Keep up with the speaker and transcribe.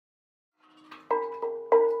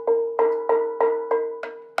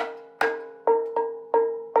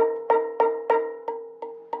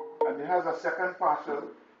a second parcel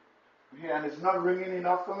here, and it's not ringing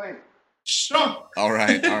enough for me. Sure. All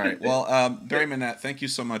right, all right. Well, Barry Manette, thank you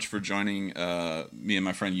so much for joining me and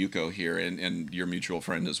my friend Yuko here, and your mutual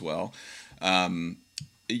friend as well.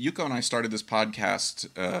 Yuko and I started this podcast,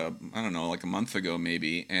 I don't know, like a month ago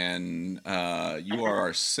maybe, and you are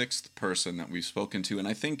our sixth person that we've spoken to, and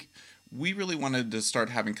I think we really wanted to start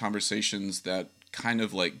having conversations that kind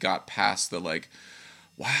of like got past the like,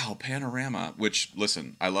 wow, Panorama, which,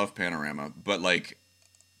 listen, I love Panorama, but like,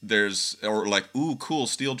 or like, ooh, cool,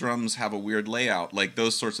 steel drums have a weird layout, like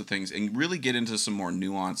those sorts of things, and really get into some more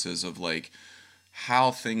nuances of like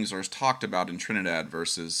how things are talked about in Trinidad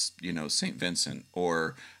versus, St. Vincent,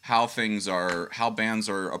 or how bands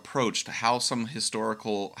are approached, how some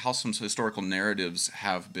historical narratives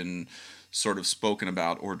have been sort of spoken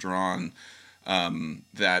about or drawn,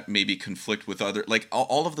 that maybe conflict with other, like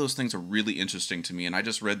all of those things are really interesting to me. And I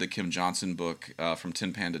just read the Kim Johnson book, From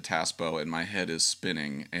Tin Pan to Taspo, and my head is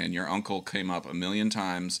spinning, and your uncle came up a million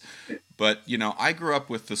times. But, I grew up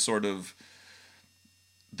with the sort of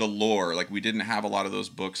the lore. Like, we didn't have a lot of those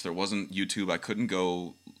books. There wasn't YouTube. I couldn't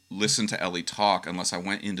go listen to Ellie talk unless I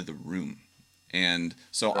went into the room. And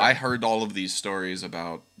so I heard all of these stories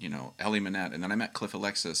about, Ellie Manette, and then I met Cliff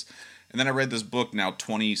Alexis. And then I read this book now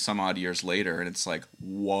 20 some odd years later, and it's like,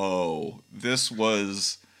 whoa, this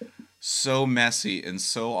was so messy and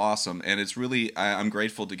so awesome. And it's really, I'm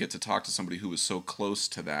grateful to get to talk to somebody who was so close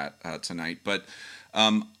to that tonight. But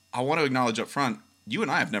I want to acknowledge up front, you and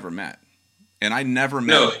I have never met. And I never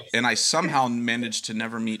met, and I somehow managed to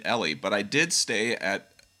never meet Ellie. But I did stay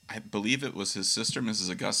at, I believe it was his sister,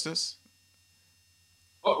 Mrs. Augustus.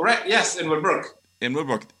 Oh, right, yes, in Woodbrook. In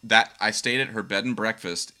Woodbrook, that I stayed at her bed and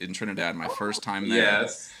breakfast in Trinidad, my first time there.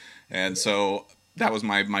 Yes. And so that was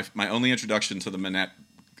my only introduction to the Manette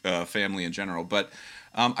family in general. But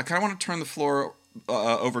I kind of want to turn the floor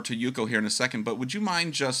over to Yuko here in a second. But would you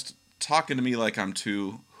mind just talking to me like I'm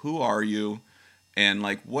two? Who are you? And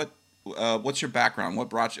like what's your background? What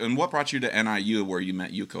brought you to NIU, where you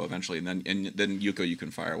met Yuko eventually? And then Yuko, you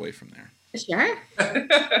can fire away from there. Sure.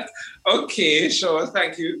 Okay, sure.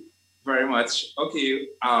 Thank you very much. Okay.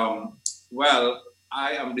 Well,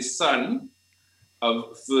 I am the son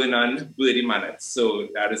of Vernon Birdie Manette. So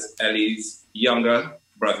that is Ellie's younger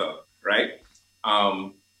brother, right?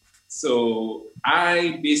 So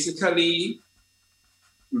I basically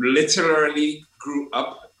literally grew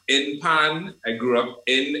up in Pan. I grew up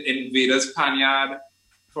in Invaders Panyard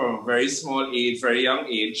from a very small age, very young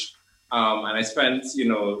age. And I spent,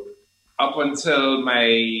 up until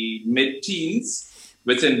my mid-teens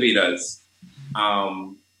with Invaders.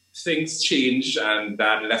 Things changed, and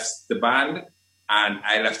Dad left the band, and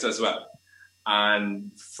I left as well.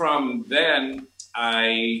 And from then,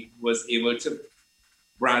 I was able to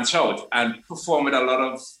branch out and perform with a lot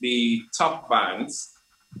of the top bands.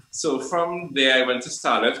 So from there, I went to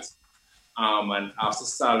Starlift. And after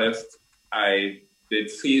Starlift, I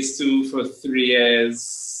did Phase 2 for 3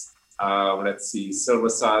 years. Silver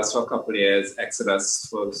Stars for a couple of years, Exodus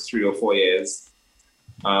for 3 or 4 years.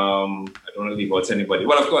 I don't want to leave out anybody.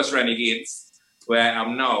 Well, of course, Renegades, where I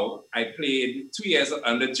am now. I played 2 years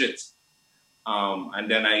under JIT. And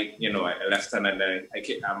then I left, and then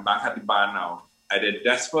I'm back at the band now. I did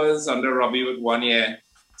Despers under Robbie with 1 year.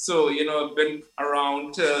 So, I've been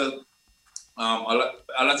around to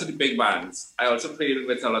a lot of the big bands. I also played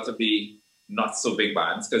with a lot of the not so big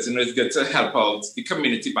bands, because, it's good to help out the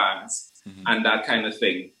community bands and that kind of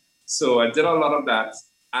thing. So I did a lot of that.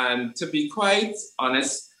 And to be quite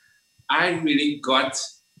honest, I really got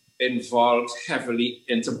involved heavily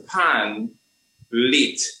into Pan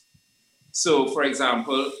late. So, for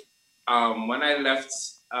example, when I left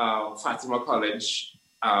Fatima College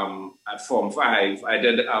at Form 5, I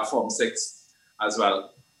did Form 6 as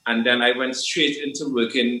well. And then I went straight into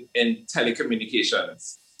working in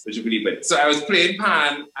telecommunications, would you believe it? So I was playing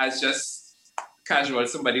Pan as just casual.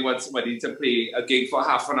 Somebody wants somebody to play a gig for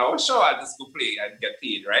half an hour. Sure, I'll just go play and get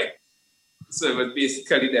paid, right? So it was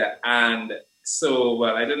basically that. And so,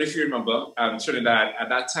 well, I don't know if you remember, Trinidad, at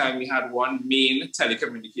that time we had one main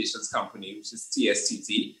telecommunications company, which is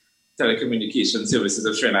TSTT, Telecommunications Services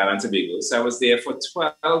of Trinidad and Tobago. So I was there for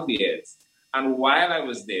 12 years. And while I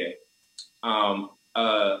was there, and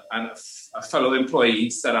a fellow employee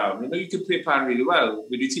said, you can play Pan really well.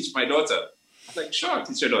 Will you teach my daughter? I was like, sure, I'll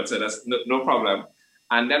teach your daughter. That's no problem.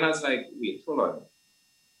 And then I was like, wait, hold on.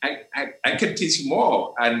 I can teach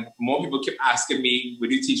more. And more people kept asking me,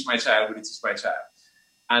 will you teach my child? Will you teach my child?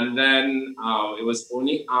 And then it was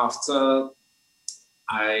only after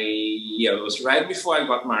it was right before I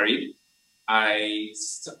got married. I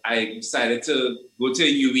decided to go to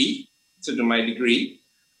UE to do my degree.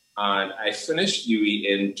 And I finished UE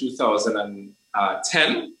in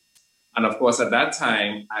 2010. And of course, at that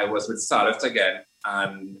time, I was with Starlift again.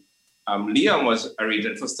 And Liam was a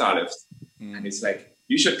regent for Starlift. And he's like,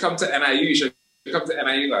 you should come to NIU. You should come to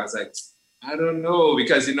NIU. I was like, I don't know.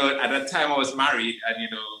 Because, at that time I was married and,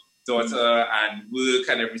 daughter and work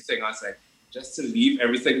and everything. I was like, just to leave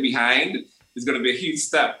everything behind is going to be a huge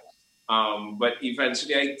step. But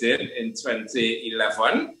eventually I did in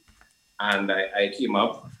 2011. And I came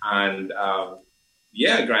up and,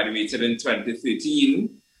 graduated in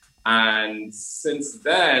 2013. And since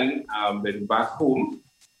then, I've been back home.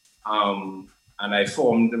 And I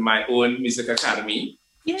formed my own music academy,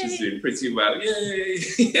 Yay. Which is doing pretty well. Yay!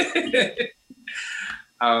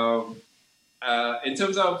 In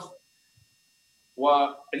terms of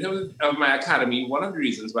my academy, one of the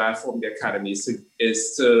reasons why I formed the academy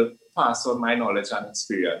is to pass on my knowledge and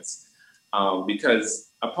experience. Because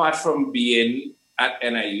apart from being at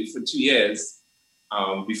NIU for 2 years,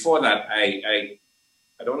 before that, I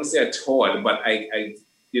don't want to say I toured, but I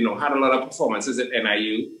had a lot of performances at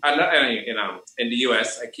NIU. Not NIU, in the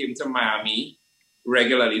US. I came to Miami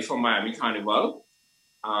regularly for Miami Carnival.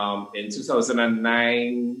 In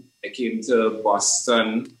 2009, I came to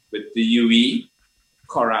Boston with the UE,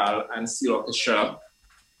 Chorale, and Steel Orchestra.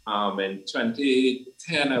 In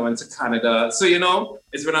 2010, I went to Canada. So,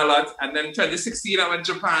 it's been a lot. And then 2016, I went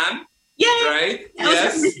to Japan. Yay! Right? I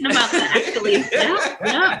was thinking about that, actually.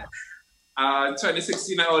 Yeah.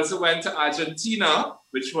 2016, I also went to Argentina,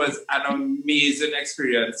 which was an amazing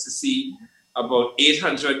experience to see about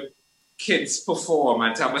 800 kids perform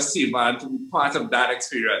and to have a steel band to be part of that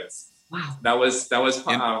experience. Wow. That was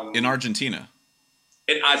in Argentina.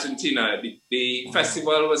 In Argentina, the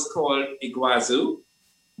festival was called Iguazu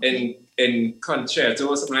in Concerto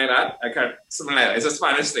or something like that. It's a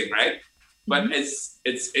Spanish thing, right? But it's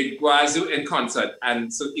Iguazu in concert.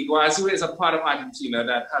 And so Iguazu is a part of Argentina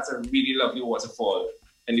that has a really lovely waterfall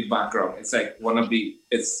in the background. It's like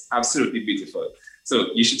it's absolutely beautiful.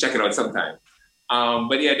 So you should check it out sometime.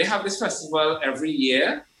 But yeah, they have this festival every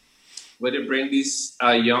year where they bring these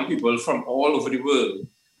young people from all over the world.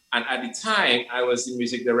 And at the time, I was the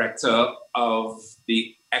music director of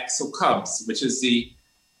the EXO Cubs, which is the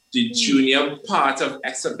junior part of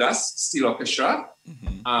Exodus Steel Orchestra.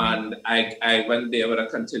 Mm-hmm. And I went there with a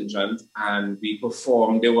contingent and we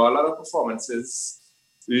performed. There were a lot of performances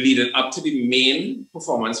leading up to the main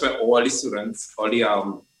performance where all the students, all the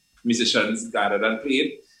musicians gathered and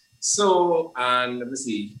played. So, and let me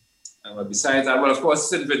see. Besides that, well, of course,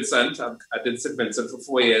 St. Vincent. I did St. Vincent for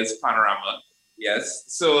 4 years, Panorama. Yes.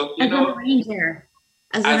 So, As an arranger.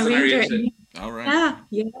 As an arranger. All right.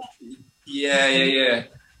 Yeah.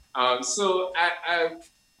 So I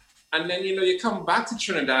and then, you come back to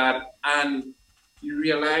Trinidad and you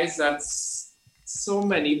realize that so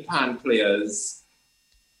many pan players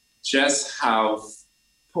just have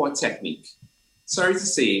poor technique. Sorry to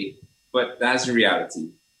say, but that's the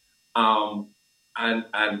reality. And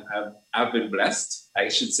I've been blessed, I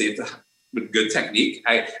should say, with good technique.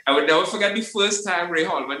 I would never forget the first time Ray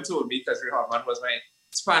Holman told me, because Ray Holman was my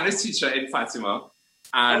Spanish teacher in Fatima.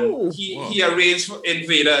 And he arranged for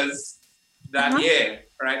Invaders that year,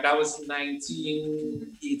 right? That was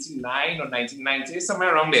 1989 or 1990,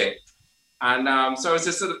 somewhere around there. And so I was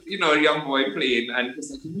just a young boy playing, and he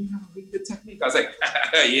was like, you have a really good technique. I was like,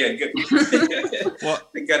 yeah, good. Well,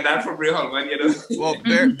 I got that from Ray Holman, Well,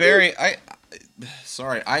 Barry, I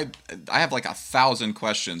have like 1,000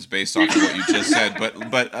 questions based off of what you just said, but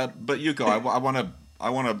Yuko, I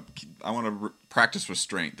want to practice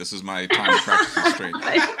restraint. This is my time to practice restraint.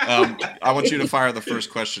 I want you to fire the first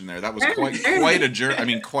question there. That was quite a jerk. I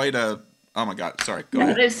mean, quite a. Oh my God! Sorry. Go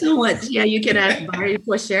ahead. There's so much. Yeah, you can ask Barry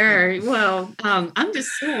for sure. Well, I'm just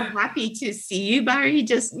so happy to see you, Barry.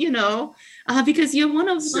 Just because you're one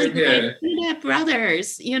of my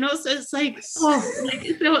brothers. So it's like,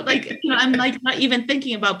 I'm like not even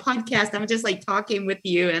thinking about podcast. I'm just like talking with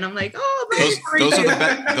you, and I'm like,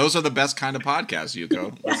 those are the best kind of podcasts,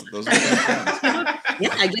 Yuko. Those are the best ones.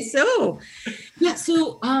 Yeah, I guess so. Yeah.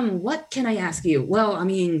 So, what can I ask you? Well, I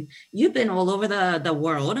mean, you've been all over the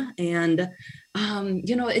world, and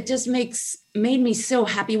it just made me so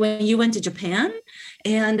happy when you went to Japan,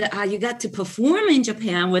 and you got to perform in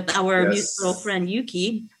Japan with our musical friend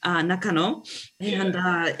Yuki Nakano,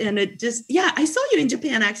 and it just I saw you in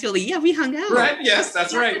Japan actually. Yeah, we hung out. Right. Yes,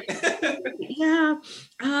 that's right. Yeah.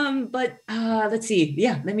 But let's see.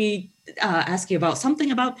 Yeah, let me ask you about something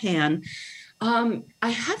about Pan. I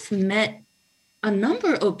have met a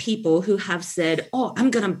number of people who have said, "Oh, I'm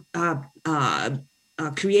gonna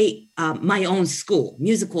create my own school,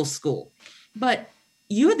 musical school." But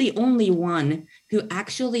you're the only one who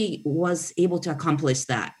actually was able to accomplish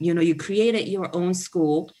that. You created your own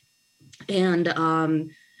school, and uh,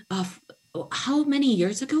 how many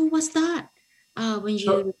years ago was that? When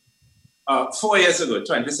you 4 years ago,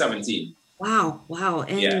 2017. Wow.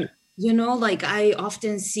 And like I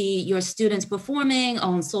often see your students performing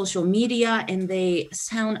on social media and they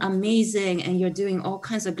sound amazing, and you're doing all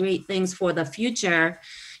kinds of great things for the future,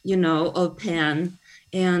 of Pan.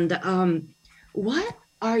 And what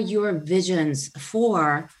are your visions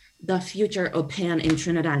for the future of Pan in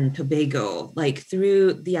Trinidad and Tobago, like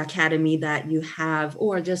through the academy that you have,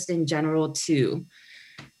 or just in general too?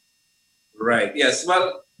 Right. Yes.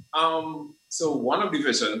 Well, so one of the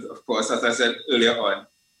visions, of course, as I said earlier on,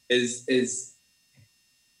 is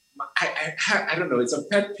I don't know, it's a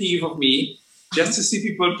pet peeve of me just to see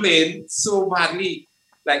people playing so badly.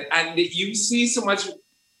 And you see so much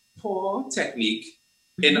poor technique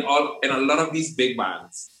in a lot of these big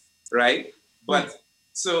bands, right? But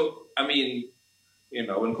so I mean,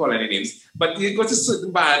 I wouldn't call any names, but you go to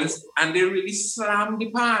certain bands and they really slam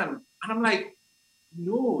the pan, and I'm like,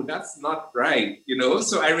 no, that's not right,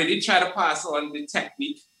 So I really try to pass on the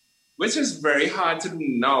technique, which is very hard to do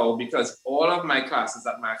now because all of my classes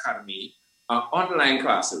at my academy are online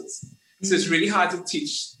classes. Mm-hmm. So it's really hard to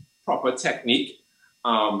teach proper technique,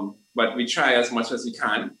 but we try as much as we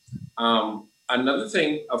can. Another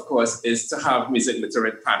thing, of course, is to have music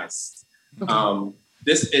literate panists. Okay.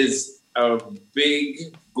 This is a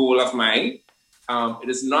big goal of mine. It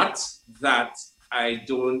is not that I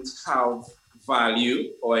don't have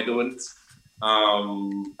value or I don't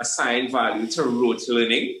assign value to rote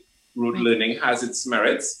learning. Rote learning has its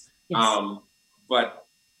merits. Yes. But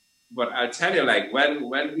I'll tell you,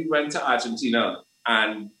 when we went to Argentina,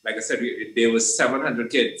 and like I said, there was 700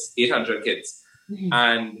 kids, 800 kids,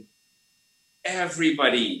 and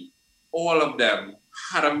everybody, all of them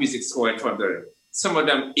had a music score in front of them. Some of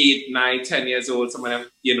them 8, 9, 10 years old, some of them,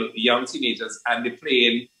 young teenagers, and they're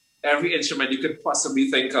playing every instrument you could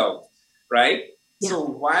possibly think of, right? Yeah. So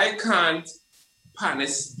why can't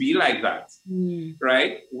panists be like that,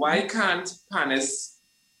 right? Why can't panists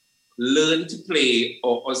learn to play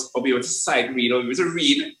or be able to sight read or be able to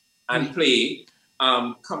read and play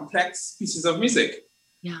complex pieces of music?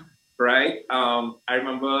 Yeah. Right? I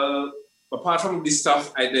remember, apart from the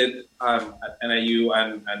stuff I did at NIU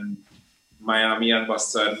and Miami and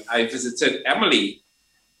Boston, I visited Emily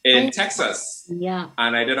in Texas. Yeah.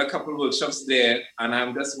 And I did a couple of workshops there, and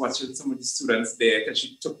I'm just watching some of the students there because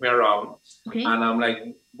she took me around. Okay. And I'm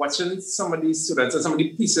like watching some of these students and some of the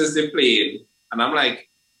pieces they played. And I'm like,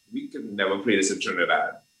 we could never play this in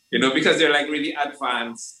Trinidad. Because they're really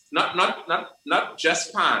advanced, not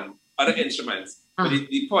just pan, other instruments. But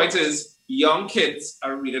the point is, young kids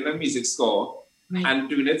are reading a music score and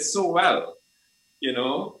doing it so well,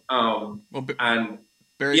 and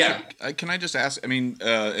Barry, can I just ask? I mean,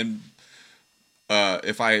 I'm going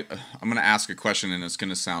to ask a question, and it's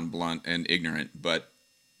going to sound blunt and ignorant,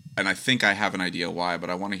 and I think I have an idea why,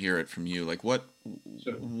 but I want to hear it from you.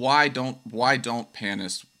 Sure. Why don't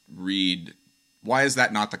panists read? Why is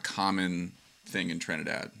that not the common thing in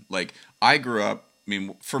Trinidad? I grew up. I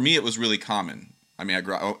mean, for me, it was really common. I mean, I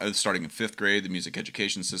was starting in 5th grade. The music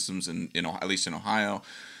education systems at least in Ohio,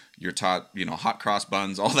 you're taught, hot cross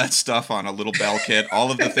buns, all that stuff on a little bell kit,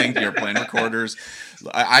 all of the things, you're playing recorders.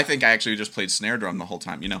 I think I actually just played snare drum the whole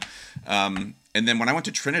time, And then when I went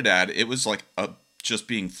to Trinidad, it was like just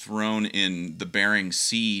being thrown in the Bering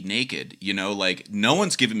Sea naked, no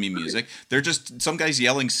one's giving me music. They're just some guys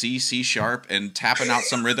yelling C sharp and tapping out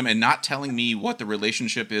some rhythm and not telling me what the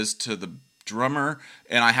relationship is to the drummer,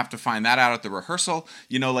 and I have to find that out at the rehearsal,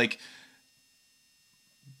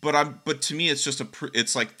 But to me, it's just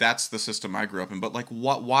it's like that's the system I grew up in. But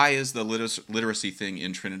why is the literacy thing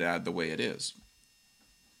in Trinidad the way it is?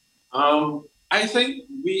 I think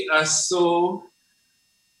we are so,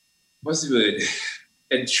 what's the word,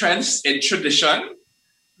 entrenched in tradition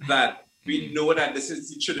that we know that this is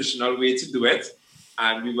the traditional way to do it,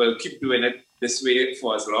 and we will keep doing it this way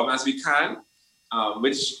for as long as we can,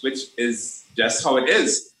 which is just how it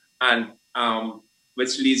is, and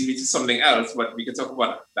which leads me to something else, but we can talk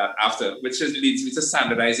about that after, leads me to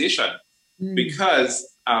standardization.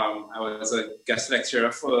 Because I was a guest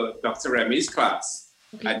lecturer for Dr. Remy's class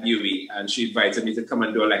at UWI, and she invited me to come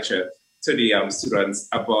and do a lecture to the students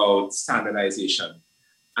about standardization.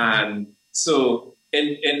 And so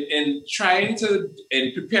in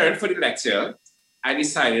preparing for the lecture, I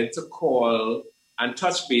decided to call and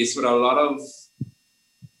touch base with a lot of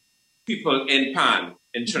people in Pan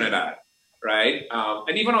in Trinidad. Right?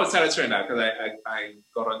 And even outside of Trinidad, because I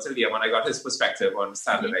got on to Liam and I got his perspective on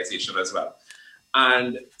standardization as well.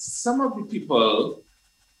 And some of the people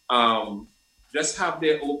just have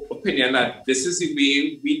their own opinion that this is the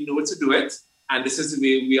way we know to do it, and this is the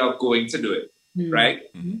way we are going to do it, right?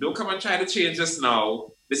 Don't come and try to change us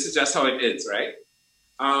now. This is just how it is, right?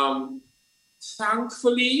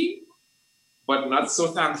 Thankfully, but not so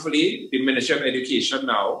thankfully, the Ministry of Education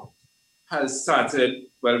now has started,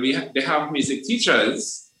 well, they have music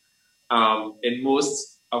teachers in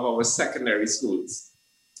most of our secondary schools.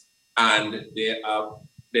 And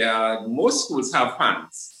most schools have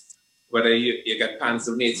pans, whether you get pans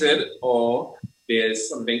donated or there's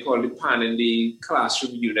something called the pan in the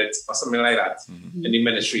classroom unit or something like that in the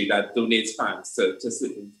ministry that donates pans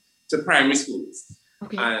to primary schools.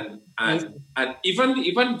 Okay. And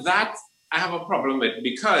even that I have a problem with,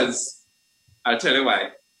 because I'll tell you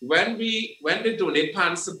why. When they donate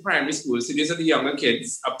pans to primary schools, so these are the younger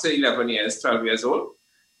kids up to 11 years, 12 years old,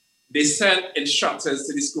 they send instructors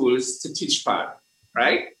to the schools to teach pan,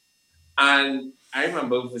 right? And I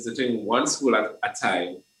remember visiting one school at a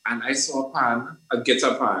time, and I saw a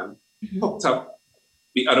guitar pan, hooked up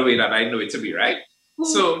the other way that I know it to be, right?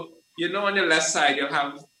 So, on your left side, you'll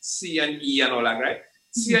have C and E and all that, right?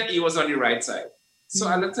 C and E was on the right side. So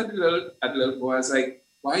I looked at the little boy, I was like,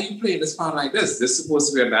 why are you playing this pan like this? This is supposed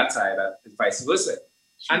to be on that side and vice versa.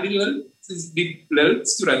 And the little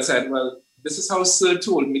student said, well, this is how Sir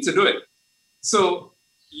told me to do it. So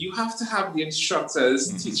you have to have the instructors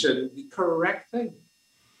teaching the correct thing.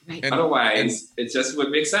 Right. Otherwise, it just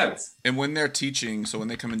wouldn't make sense. And when they're teaching, so when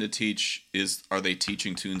they come in to teach, are they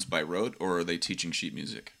teaching tunes by rote or are they teaching sheet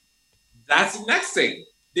music? That's the next thing.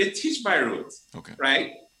 They teach by rote,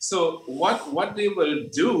 right? So what they will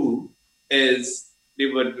do is they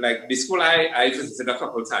would, like the school I visited a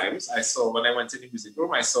couple of times, I saw when I went to the music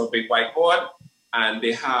room, I saw a big whiteboard and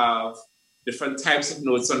they have different types of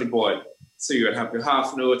notes on the board. So you would have your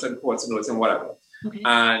half note and quarter notes and whatever. Okay.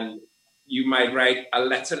 And you might write a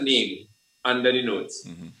letter name under the notes.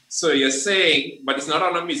 So you're saying, but it's not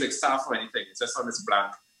on a music staff or anything, it's just on this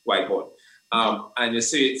blank whiteboard. And you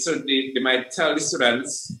say, so they might tell the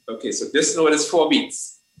students, okay, so this note is 4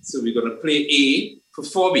 beats. So we're going to play A for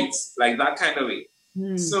 4 beats, like that kind of way.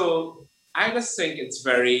 So I just think it's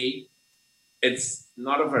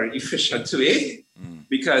not a very efficient way,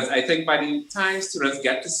 because I think by the time students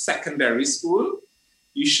get to secondary school,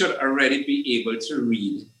 you should already be able to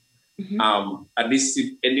read, at least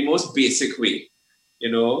in the most basic way.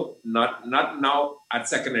 Not now at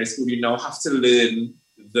secondary school, you now have to learn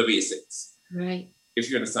the basics. Right. If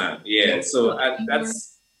you understand. Yeah. So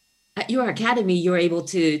that's... At your academy, you're able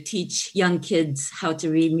to teach young kids how to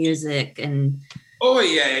read music and... Oh,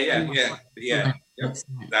 yeah.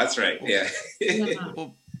 That's right, yeah.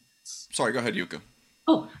 Well, sorry, go ahead, Yuko.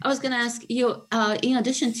 Oh, I was going to ask you, in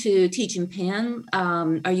addition to teaching pan,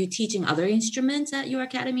 are you teaching other instruments at your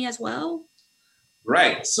academy as well?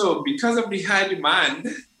 Right. So because of the high demand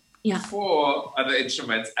for other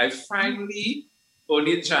instruments, I finally,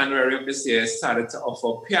 only in January of this year, started to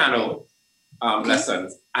offer piano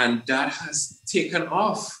lessons. And that has taken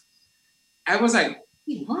off. I was like,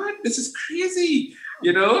 what? This is crazy,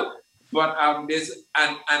 But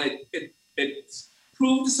it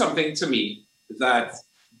proved something to me, that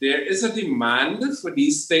there is a demand for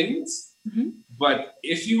these things, but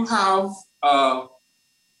if you have a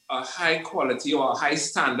high quality or a high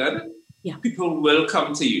standard, people will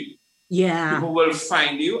come to you. Yeah. People will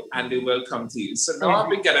find you and they will come to you. So now I've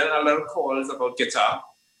been getting a lot of calls about guitar.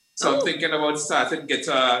 So I'm thinking about starting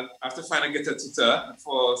guitar. I have to find a guitar tutor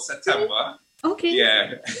for September. Okay.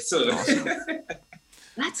 Yeah. So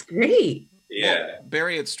that's great. Yeah. Well,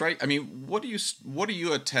 Barry, what do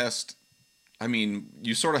you attest? I mean,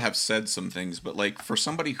 you sort of have said some things, but like for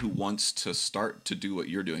somebody who wants to start to do what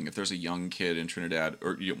you're doing, if there's a young kid in Trinidad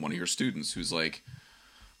or one of your students who's like,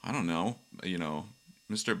 I don't know,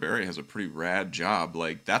 Mr. Barry has a pretty rad job.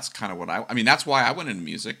 Like that's kind of what that's why I went into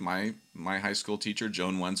music. My high school teacher,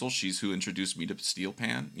 Joan Wenzel, she's who introduced me to steel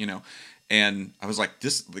pan, and I was like,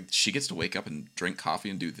 she gets to wake up and drink coffee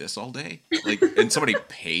and do this all day, and somebody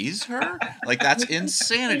pays her? Like that's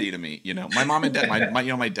insanity to me. My mom and dad,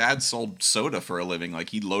 my dad sold soda for a living. Like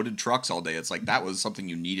he loaded trucks all day. It's like that was something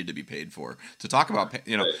you needed to be paid for. To talk about,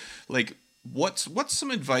 like what's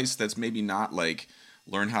some advice that's maybe not like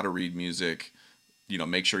learn how to read music,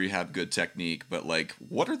 make sure you have good technique, but like,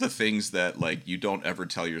 what are the things that like you don't ever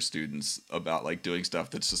tell your students about like doing stuff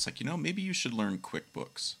that's just like, maybe you should learn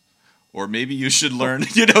QuickBooks, or maybe you should learn,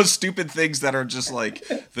 stupid things that are just like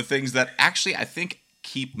the things that actually I think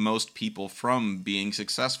keep most people from being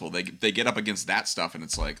successful. They get up against that stuff and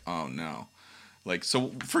it's like, oh no. Like,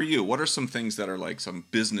 so for you, what are some things that are like some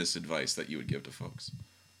business advice that you would give to folks?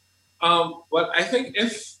 Well, I think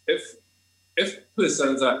if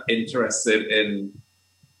persons are interested in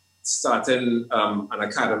starting an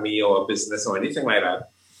academy or a business or anything like that,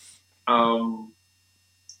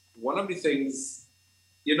 one of the things,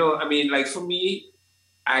 I mean, like for me,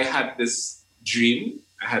 I had this dream,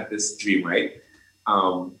 right?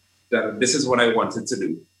 That this is what I wanted to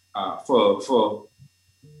do. For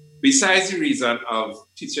besides the reason of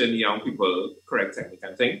teaching young people correct technique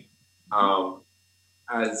and thing,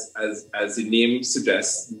 as the name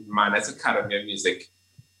suggests, Manners Academy of Music,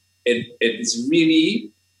 it is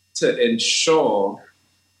really to ensure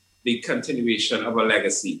the continuation of a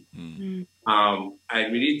legacy. I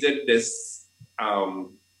really did this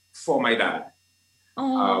for my dad.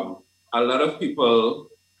 A lot of people,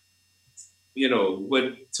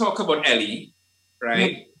 would talk about Ellie,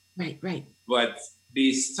 right? Right. But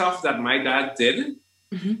the stuff that my dad did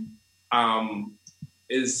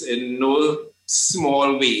is in no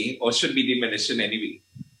small way or should be diminished in any way.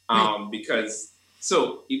 Because,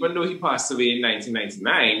 so even though he passed away in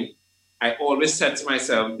 1999, I always said to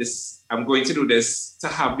myself, I'm going to do this to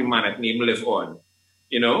have the Mannert name live on,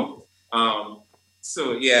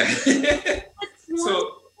 so yeah.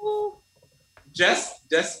 So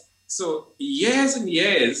so years and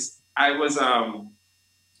years, I was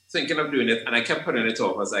thinking of doing it and I kept putting it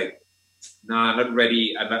off. I was like, nah, I'm not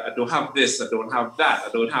ready. I don't have this. I don't have that. I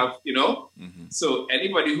don't have, So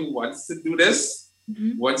anybody who wants to do this,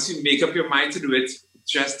 once you make up your mind to do it,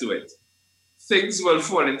 just do it. Things will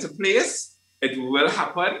fall into place. It will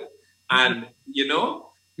happen. And,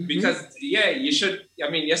 because, you should,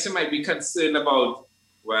 yes, you might be concerned about,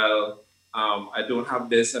 well, I don't have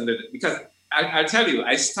this. Because I'll tell you,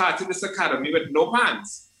 I started this academy with no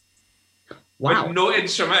bands. Wow. With no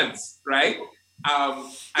instruments, right? I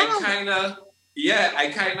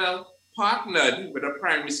kind of partnered with a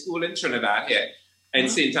primary school in Trinidad here in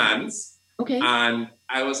St. Anne's. Okay. And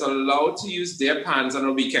I was allowed to use their pans on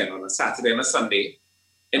a weekend, on a Saturday and a Sunday.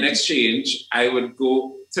 In exchange, I would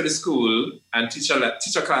go to the school and teach a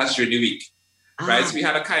class during the week, right? So we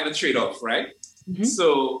had a kind of trade-off, right?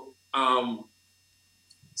 So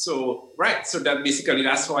that basically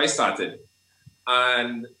that's how I started.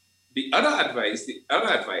 And the other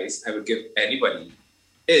advice I would give anybody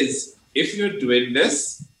is if you're doing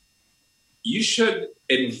this, you should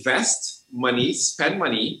invest money, spend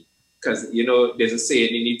money, because, there's a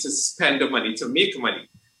saying, you need to spend the money to make money,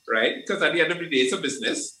 right? Because at the end of the day, it's a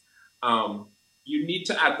business. You need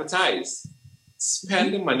to advertise.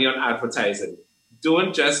 Spend the money on advertising.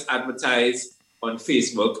 Don't just advertise on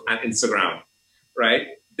Facebook and Instagram,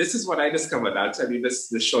 right? This is what I discovered. I'll tell you this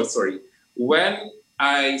short story. When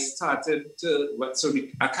I started so the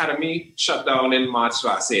academy shut down in March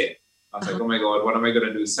last year. I was like, oh my God, what am I going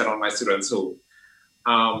to do? Send all my students home.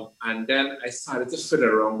 And then I started to fiddle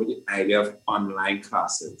around with the idea of online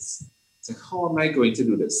classes. It's like, how am I going to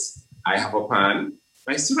do this? I have a pan.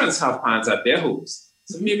 My students have pans at their homes.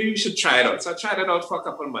 So maybe we should try it out. So I tried it out for a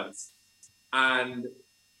couple of months. And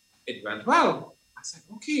it went well. I said,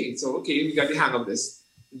 okay, we got the hang of this.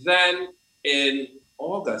 Then in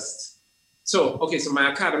August, so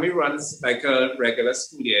my academy runs like a regular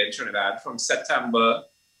school year in Trinidad from September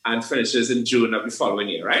and finishes in June of the following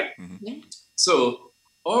year, right? So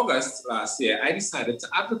August last year, I decided to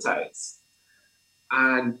advertise.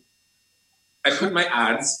 And I put my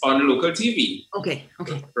ads on local TV. Okay.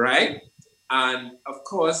 Right? And of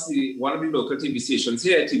course, one of the local TV stations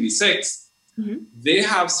here, TV6, they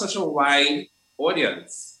have such a wide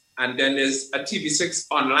audience. And then there's a TV6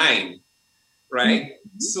 online, right?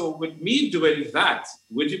 So with me doing that,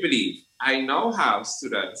 would you believe, I now have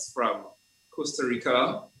students from Costa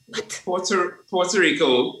Rica, Puerto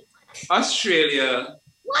Rico, Australia,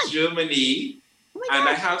 Germany, and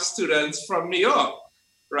I have students from New York,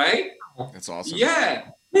 right? That's awesome.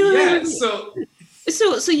 Yeah. Wait. So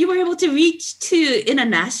you were able to reach to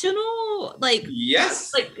international,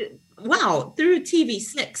 yes, wow, through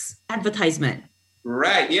TV6 advertisement.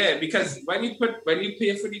 Right. Yeah. Because when you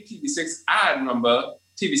pay for the TV6 ad number,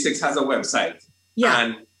 TV6 has a website. Yeah.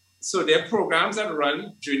 And so there are programs that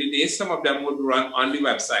run during the day. Some of them would run on the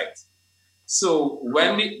website. So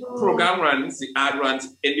when the program runs, the ad runs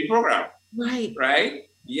in the program. Right. Right.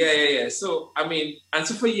 Yeah. So, and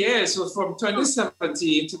so for years, so from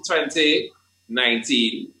 2017 to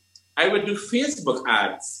 2019, I would do Facebook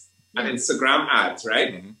ads and Instagram ads,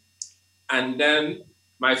 right? And then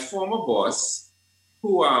my former boss,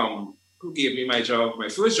 who gave me my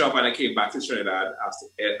first job when I came back to Trinidad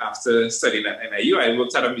after studying at NIU, I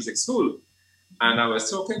worked at a music school. And I was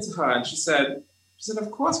talking to her and she said, of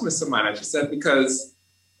course, Mr. Mannert. She said, because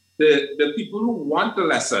the people who want the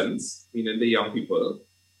lessons, meaning the young people,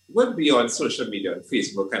 would be on social media, on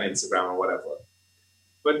Facebook and Instagram or whatever.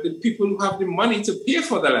 But the people who have the money to pay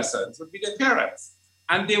for the lessons would be their parents.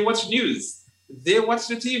 And they watch news. They watch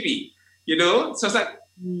the TV, you know? So it's like,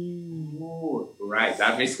 oh, right,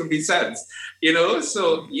 that makes complete sense. You know,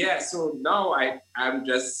 so yeah, so now I'm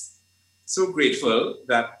just so grateful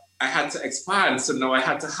that I had to expand. So now I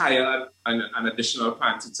had to hire an additional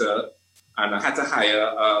pan tutor, and I had to hire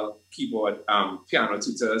a keyboard piano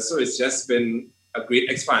tutor. So it's just been a great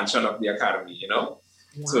expansion of the academy, you know?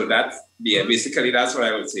 Wow. So that's, yeah, basically that's what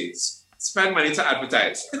I would say. Spend money to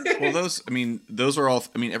advertise. Well, those are all,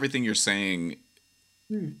 everything you're saying,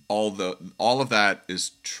 all of that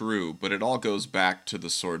is true, but it all goes back to the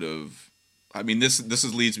sort of,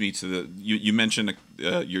 this leads me to the, you mentioned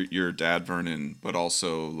your dad, Vernon, but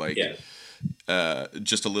also like,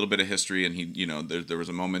 just a little bit of history. And he, you know, there was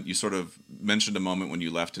a moment, you sort of mentioned a moment when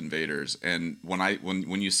you left Invaders. And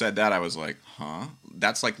when you said that, I was like, huh?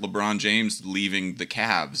 That's like LeBron James leaving the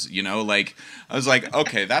Cavs, you know, like, I was like,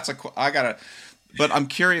 okay, but I'm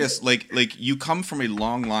curious, like you come from a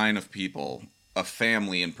long line of people, a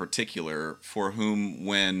family in particular, for whom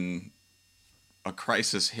when a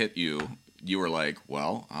crisis hit you, you were like,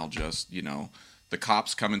 well, I'll just, you know, the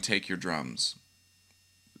cops come and take your drums.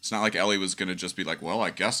 It's not like Ellie was going to just be like, well, I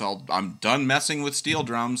guess I'm done messing with steel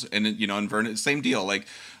drums. And, you know, and Vernon, same deal. Like,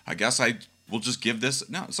 I guess I will just give this.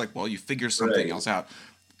 No, it's like, well, you figure something else out.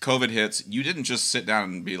 COVID hits. You didn't just sit down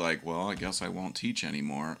and be like, well, I guess I won't teach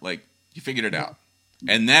anymore. Like, you figured it out.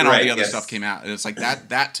 And then all the other stuff came out. And it's like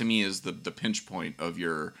that to me is the pinch point of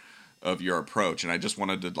your approach. And I just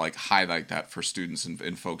wanted to like highlight that for students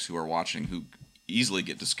and folks who are watching who easily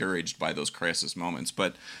get discouraged by those crisis moments.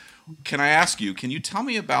 But can I ask you, can you tell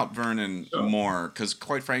me about Vernon more? Because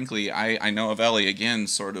quite frankly, I know of Ellie, again,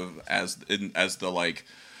 sort of as the, like,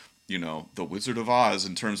 you know, the Wizard of Oz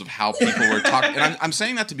in terms of how people were talking. And I'm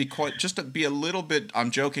saying that to be just to be a little bit, I'm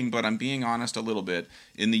joking, but I'm being honest a little bit.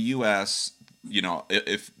 In the U.S., you know,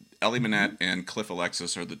 if Ellie Minette and Cliff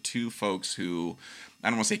Alexis are the two folks who, I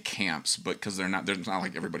don't want to say camps, but because they're not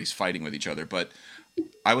like everybody's fighting with each other. But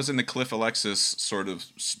I was in the Cliff Alexis sort of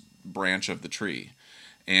branch of the tree.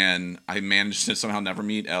 And I managed to somehow never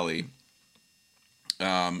meet Ellie.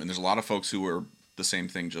 And there's a lot of folks who were the same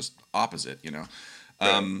thing, just opposite, you know.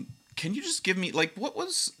 Can you just give me, like,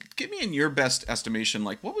 give me in your best estimation,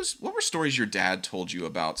 like, what were stories your dad told you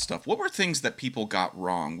about stuff? What were things that people got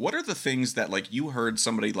wrong? What are the things that, like, you heard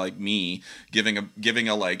somebody like me giving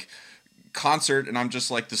a like, concert, and I'm just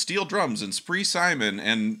like, the steel drums and Spree Simon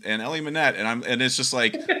and Ellie Minette, and it's just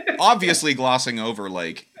like, obviously glossing over,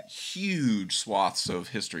 like, huge swaths of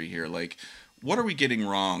history here. Like, what are we getting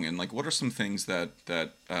wrong, and like, what are some things that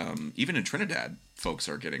even in Trinidad folks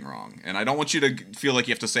are getting wrong? And I don't want you to feel like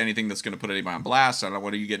you have to say anything that's going to put anybody on blast. I don't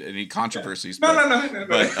want you to get any controversies. No.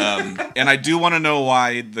 But and I do want to know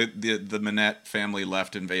why the Minette family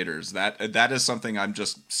left Invaders. That is something I'm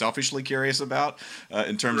just selfishly curious about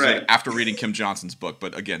in terms of after reading Kim Johnson's book.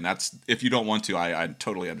 But again, that's, if you don't want to, I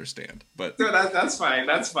totally understand. But no, that's fine.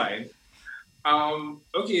 That's fine.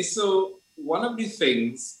 Okay, so one of the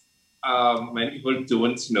things many people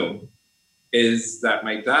don't know is that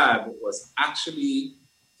my dad was actually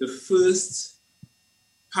the first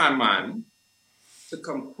pan man to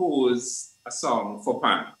compose a song for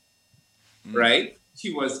pan, right?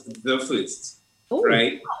 He was the first,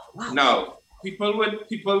 right? Wow. Now, people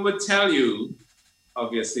would tell you,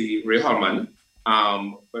 obviously, Ray Holman,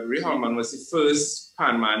 but Ray Holman was the first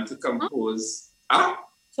pan man to compose.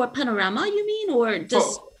 For Panorama, you mean, or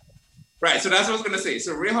just? Right, so that's what I was going to say.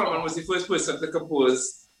 So Ray Holman was the first person to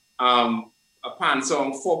compose a pan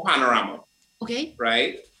song for Panorama. Okay.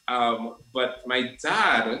 Right? But my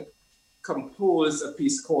dad composed a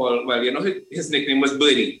piece called, well, you know, his nickname was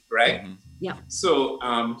Birdie, right? Mm-hmm. Yeah. So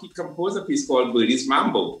he composed a piece called Birdie's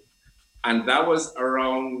Mambo. And that was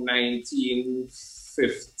around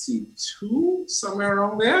 1952, somewhere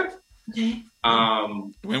around there. Okay.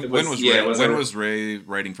 When was Ray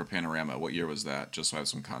writing for Panorama? What year was that? Just so I have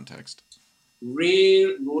some context. Ray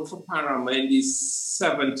wrote for Panorama in the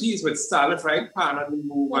 70s with Starlet, right? Pan on the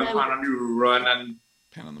Move and Pan on the Run and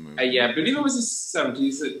Pan on the Move. Yeah, I believe it was the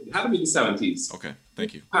 70s. It had to be the 70s. Okay,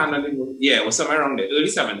 thank you. Pan on the Move. Yeah, it was somewhere around there, early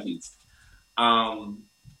 70s.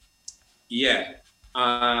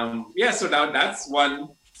 So that's one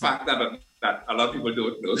fact that a lot of people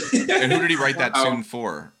don't know. And who did he write that tune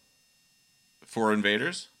for? For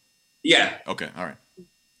Invaders? Yeah. Okay, all right.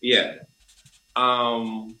 Yeah.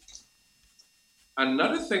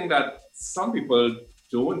 Another thing that some people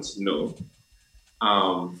don't know,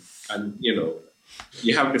 and you know,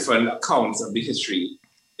 you have different accounts of the history,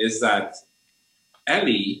 is that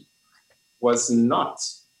Ellie was not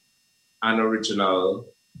an original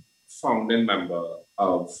founding member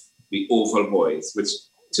of the Oval Boys, which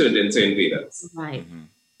turned into Invaders. Right. Mm-hmm.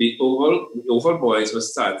 The Oval Boys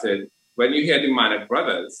was started when you hear the Manic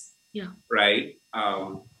Brothers. Yeah. Right.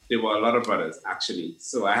 There were a lot of brothers actually.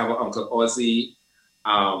 So I have an Uncle Ozzy.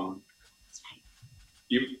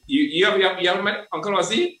 You ever met Uncle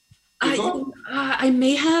Ozzy? I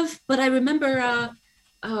may have, but I remember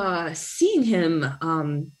seeing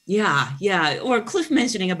him. Yeah. Or Cliff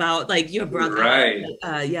mentioning about like your brother. Right.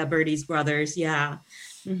 Birdie's brothers. Yeah.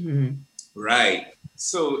 Mm-hmm. Right.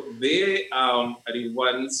 So they are the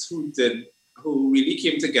ones who really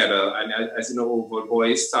came together, and as you know, Oval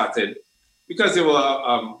Boys started because they were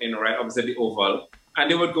right opposite the Oval, and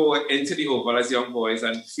they would go into the Oval as young boys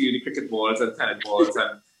and feel the cricket balls and tennis balls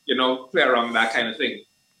and play around that kind of thing.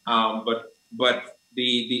 But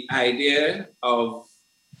the idea of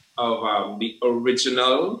the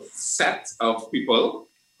original set of people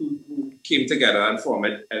who came together and formed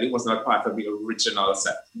it, Ellie was not part of the original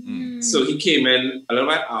set. Mm. So he came in a little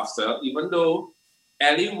bit after, even though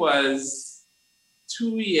Ellie was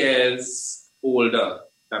 2 years older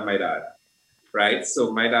than my dad, right?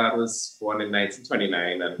 So my dad was born in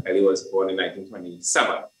 1929 and Ellie was born in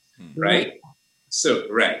 1927, right? So,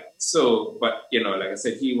 right. So, but, like I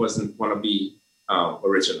said, he wasn't one of the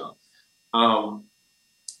original. But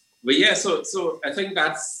yeah, so I think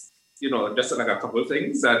that's, just like a couple of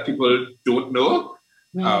things that people don't know.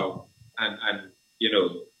 Right.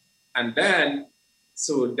 And then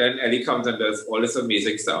Ellie comes and does all this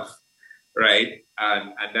amazing stuff, right?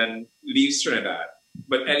 And then leaves Trinidad.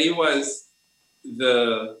 But Ellie was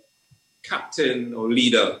the captain or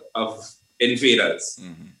leader of Invaders.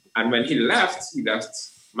 Mm-hmm. And when he left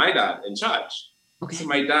my dad in charge. Okay. So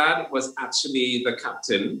my dad was actually the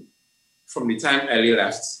captain from the time Ellie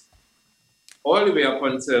left all the way up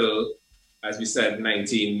until, as we said,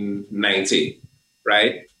 1990,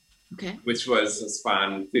 right? Okay. Which was a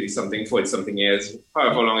span 30-something, 40-something years,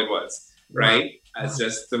 however long it was, right? Wow. As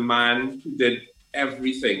just the man who did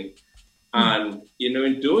everything. And,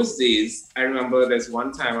 in those days, I remember there's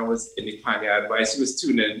one time I was in the Panyard while she was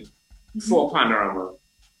tuning for Panorama.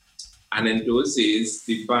 And in those days,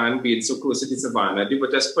 the band being so close to the Savannah, they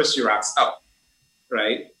would just push the racks up,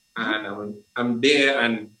 right? And I'm there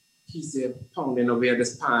and he's there pounding away at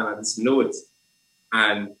this pan and this note.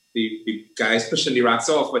 And the guy's pushing the racks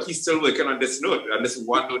off, but he's still working on this note, on this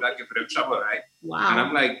one note that giving him trouble, right? Wow. And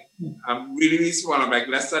I'm like, I'm really, really small. I'm like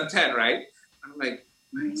less than 10, right? And I'm like,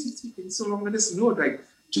 why is he taking so long with this note? Like,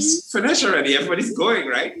 just finish already. Everybody's going,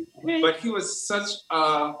 right? But he was such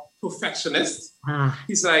a perfectionist.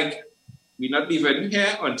 He's like, we're not leaving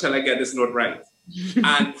here until I get this note right.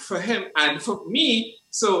 And for him, and for me,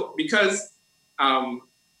 so because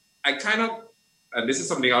I kind of, and this is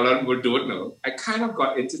something a lot of people don't know, I kind of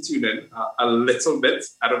got into tuning a little bit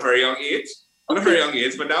at a very young age. Not a very young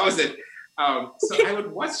age, but that was it. So I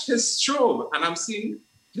would watch his strobe and I'm seeing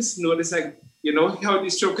this note is like, how the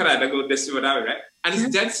strobe can either go this way or that way, right? And it's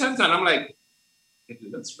dead center. And I'm like, it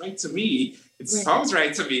looks right to me. It sounds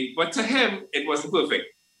right to me. But to him, it wasn't perfect,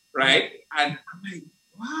 right? And I'm like,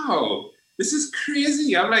 wow, this is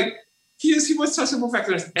crazy. I'm like, he was such a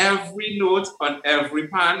perfectionist. Every note on every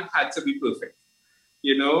pan had to be perfect,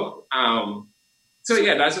 So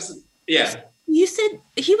yeah, that's just, yeah. You said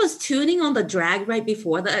he was tuning on the drag right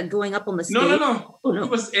before that, going up on the stage? No. Oh, no. He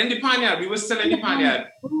was in the Panyard. We were still in the Panyard.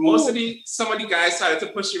 Some of the guys started to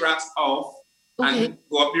push the racks off and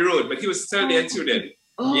go up the road, but he was still there tuning.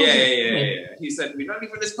 Oh, Yeah. He said, we're not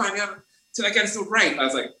leaving this Panyard till I get this right. I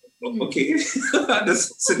was like, okay,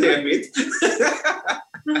 just sit there and wait.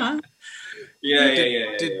 Yeah.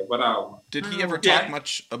 But did he ever talk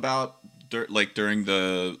much about during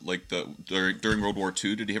World War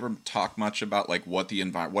II? Did he ever talk much about like what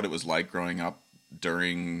what it was like growing up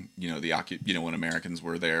during when Americans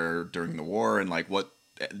were there during the war, and like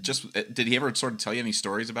did he ever sort of tell you any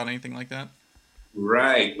stories about anything like that?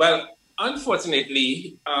 Right. Well,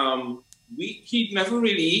 unfortunately, he never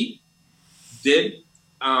really did.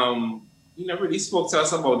 He never really spoke to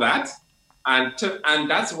us about that. And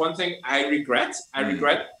that's one thing I regret. I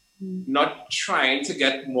regret not trying to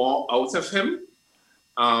get more out of him.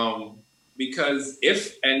 Because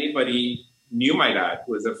if anybody knew my dad,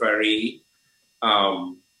 who was a very,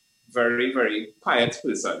 very, very quiet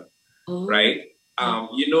person, right?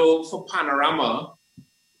 For Panorama,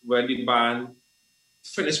 when the band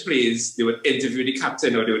finished plays, they would interview the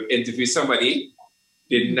captain or they would interview somebody.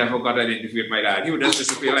 They never got an interview with my dad. He would just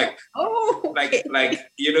disappear like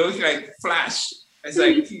flash. It's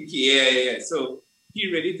like, yeah. So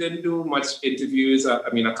he really didn't do much interviews. A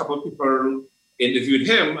couple of people interviewed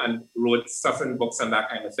him and wrote stuff in books and that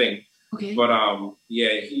kind of thing. Okay. But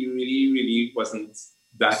yeah, he really wasn't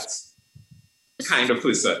that kind of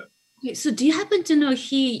person. Okay, so do you happen to know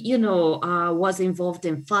he, was involved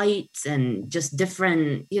in fights and just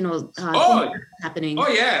different, Oh, things happening? oh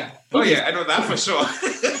yeah, I know that for sure.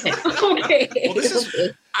 Okay. Well, this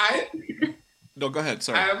is. I No, go ahead.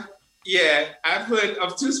 Sorry. I've heard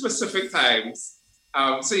of two specific times.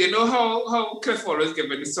 So you know how Cliff always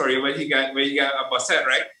giving the story when he got a bus head,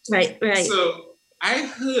 right? Right. So I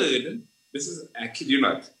heard, this is, I kid you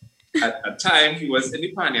not, at a time he was in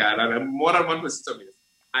the Panyard, and more than one person told me this,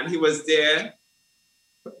 and he was there,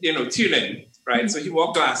 tuning, right? So he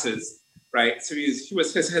wore glasses, right? So he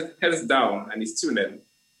was his head is down and he's tuning,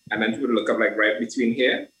 and then he would look up like right between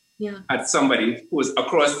here at somebody who was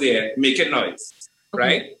across there making noise,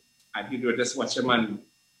 right? And he would just watch him and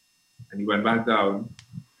he went back down.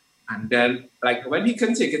 And then, like, when he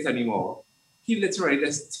couldn't take it anymore, he literally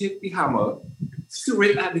just took the hammer, threw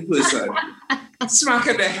it at the person, smack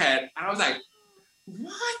in the head. And I was like,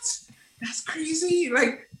 what? That's crazy.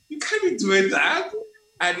 Like, you can't be doing that.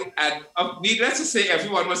 And needless to say,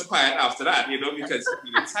 everyone was quiet after that, because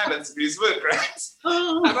he needed silence to do his work, right?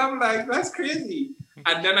 And I'm like, that's crazy.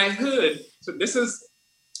 And then I heard, so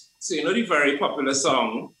the very popular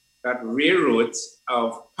song that Ray wrote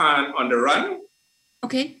of Pan on the Run?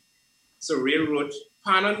 Okay. So Ray wrote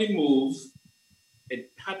Pan on the Move.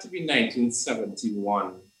 It had to be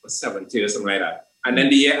 1971 or 70 or something like that. And then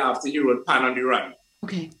the year after, he wrote Pan on the Run.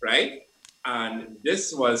 Okay. Right? And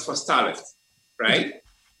this was for Starlift, right? Okay.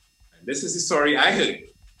 And this is the story I heard.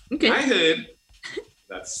 Okay. I heard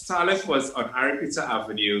that Starlift was on Aripita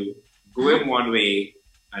Avenue going one way,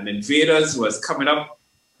 and Invaders was coming up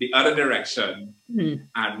the other direction.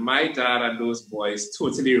 And my dad and those boys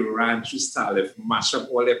totally ran through Starlift, mashed up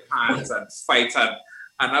all their pants and fight. And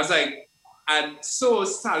I was like, and so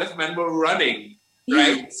Starlift men were running,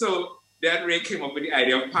 right? So then Ray came up with the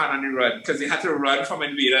idea of Pan on the Run because he had to run from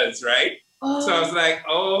Invaders, right? So I was like,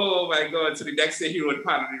 oh my God. So the next day he wrote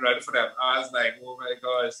Pan on the Run for them. I was like, oh my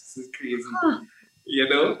gosh, this is crazy.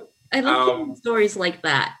 I love stories like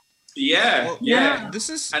that. Yeah, well, yeah. This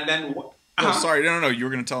is... And then... Oh, sorry. No. You were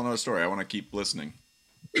going to tell another story. I want to keep listening.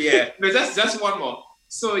 Yeah. No, just one more.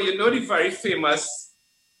 So the very famous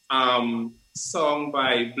song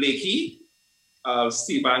by Blakey,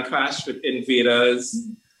 Steel Band Clash with Invaders.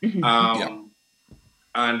 And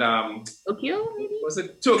Tokyo, maybe? Was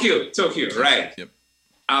it Tokyo, right? Yep.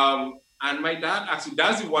 And my dad, actually,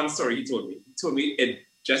 that's the one story he told me. He told me it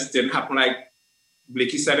just didn't happen like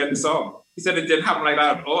Blakey said in the song. He said it didn't happen like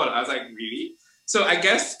that at all. I was like, really? So I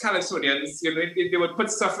guess Calypsonians, they would put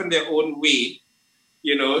stuff in their own way,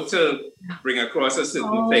 to bring across a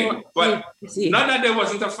certain thing. But not that there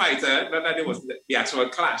wasn't a fighter, not that there wasn't the actual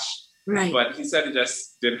clash. Right. But he said it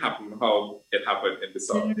just didn't happen how it happened in the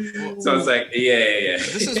song. So I was like, yeah.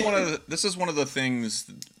 This is one of the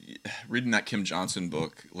things, reading that Kim Johnson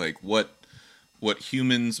book, like what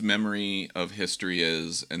humans' memory of history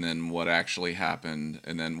is, and then what actually happened,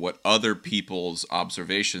 and then what other people's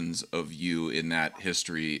observations of you in that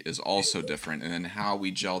history is also different, and then how we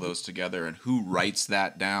gel those together and who writes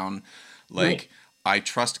that down. Like, I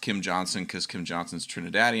trust Kim Johnson because Kim Johnson's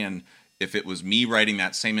Trinidadian. If it was me writing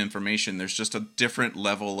that same information, there's just a different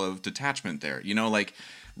level of detachment there. Like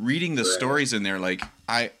reading the stories in there, like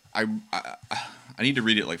I need to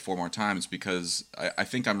read it like 4 more times because I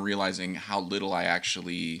think I'm realizing how little I've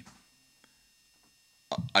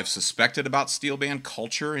suspected about steel band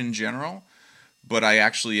culture in general, but I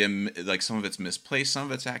actually am, like, some of it's misplaced, some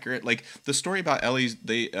of it's accurate. Like the story about Ellie's,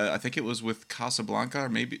 I think it was with Casablanca, or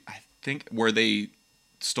maybe, where they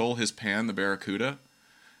stole his pan, the Barracuda,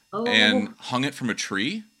 and hung it from a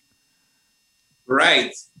tree.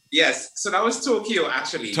 Right. Yes. So that was Tokyo,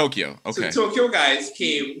 actually. Tokyo. Okay. So Tokyo guys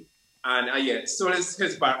came and stole his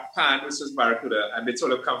pan, which was Barracuda, and they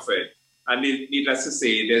told him come for it. And needless to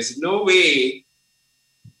say, there's no way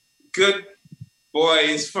good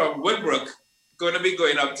boys from Woodbrook going to be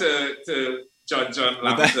going up to John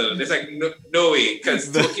Lambertville. There's like no way,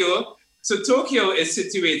 because Tokyo. So Tokyo is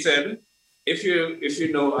situated. If you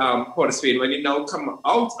know Port of Spain, when you now come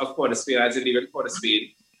out of Port of Spain, as you leave in Port of Spain,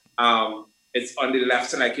 it's on the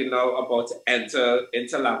left, like you're now about to enter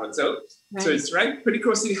into Lambertville. Right. So it's right pretty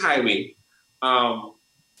close to the highway.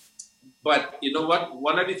 But you know what?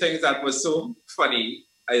 One of the things that was so funny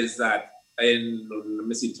is that in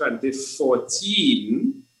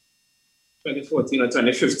 2014 or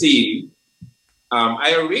 2015,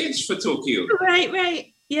 I arranged for Tokyo. Right.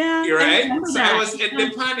 Yeah. You're right. I was in the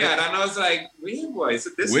Panyard and I was like, wait, boy,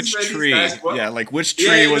 so this which is tree? Guys, yeah, like which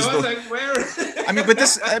tree was the... I was like, where?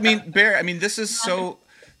 Bear, this is so...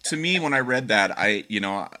 to me, when I read that,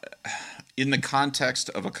 in the context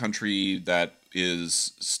of a country that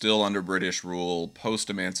is still under British rule,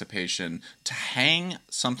 post-emancipation, to hang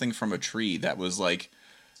something from a tree that was like,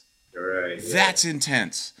 that's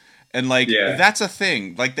intense. And like, that's a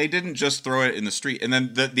thing. Like, they didn't just throw it in the street. And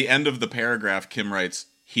then the end of the paragraph, Kim writes,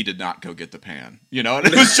 he did not go get the pan, and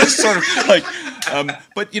it was just sort of like,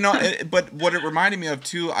 but what it reminded me of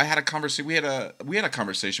too, I had a conversation, we had a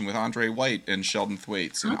conversation with Andre White and Sheldon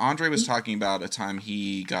Thwaites, and Andre was talking about a time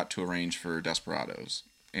he got to arrange for Desperados,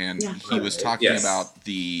 and he was talking about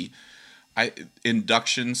the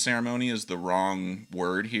induction ceremony is the wrong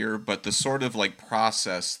word here, but the sort of like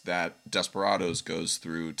process that Desperados goes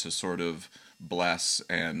through to sort of bless,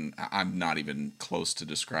 and I'm not even close to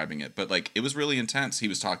describing it, but like it was really intense. He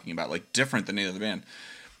was talking about like different than any other band.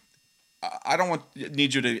 I don't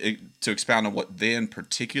need you to expound on what they in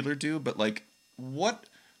particular do, but like what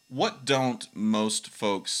don't most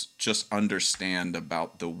folks just understand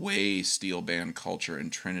about the way steel band culture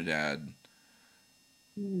in Trinidad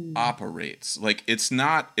operates? Like it's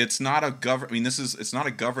not a it's not a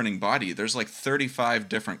governing body. There's like 35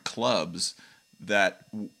 different clubs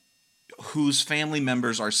whose family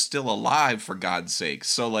members are still alive, for God's sake.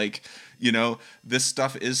 So like, this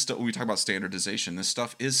stuff is still, we talk about standardization, this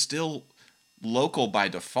stuff is still local by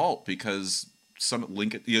default because a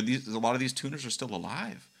lot of these tuners are still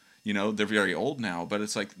alive. They're very old now, but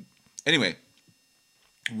it's like, anyway,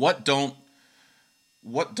 doesn't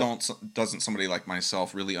somebody like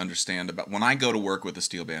myself really understand about when I go to work with a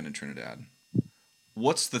steel band in Trinidad?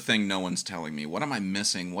 What's the thing no one's telling me? What am I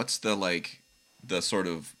missing? What's the sort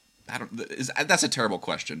of, that's a terrible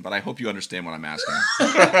question, but I hope you understand what I'm asking.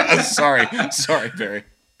 Sorry, Barry.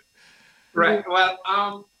 Right. Well,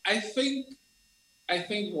 I think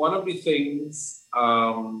one of the things,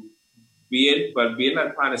 being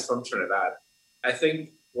that Pan is from Trinidad, I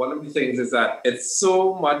think one of the things is that it's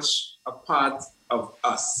so much a part of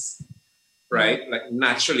us, right? Like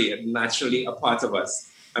naturally a part of us.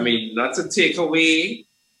 I mean, not to take away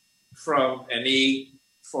from any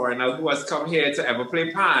foreigner who has come here to ever play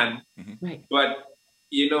Pan, right? But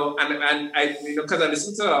and I because I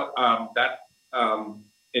listened to that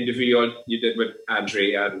interview you did with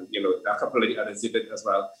Andre, and a couple of the others you did as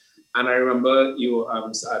well. And I remember you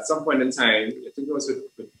at some point in time, I think it was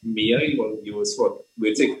with Mia, we were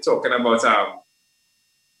talking about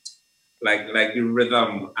like the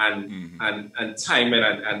rhythm and timing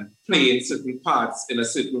and playing certain parts in a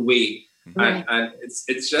certain way, and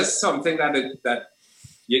it's just something that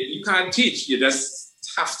you can't teach. You just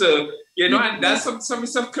have to, and that's some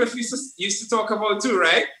stuff Cliff used to talk about too,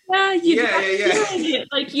 right? Yeah.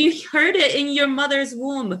 Like you heard it in your mother's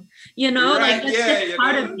womb, like that's just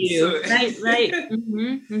part of you, so, right.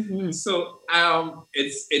 So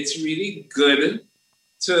it's really good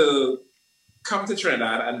to come to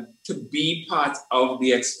Trinidad and to be part of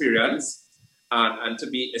the experience, and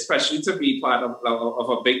especially to be part of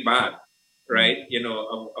a big band, right?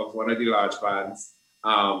 Of one of the large bands.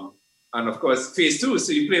 And of course, Phase 2.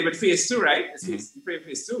 So you play with Phase 2, right? You play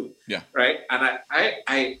Phase 2, right?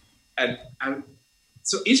 And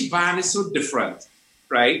so each band is so different,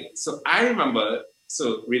 right? So I remember,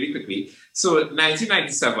 really quickly,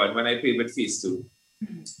 1997 when I played with Phase 2,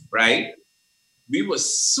 right? We were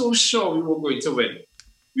so sure we were going to win.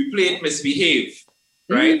 We played Misbehave,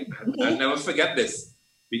 right? I'll never forget this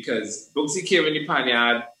because Bugsy came in the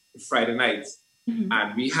Panyard Friday night,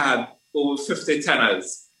 and we had over 50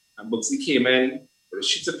 tenors. And Bugsy came in with a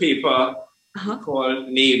sheet of paper, called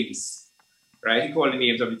names, right? He called the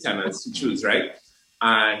names of the tenors to choose, right?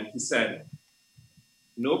 And he said,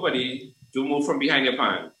 nobody, don't move from behind your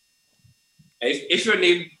pan. If your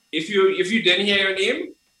name, if you didn't hear your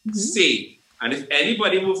name, say. And if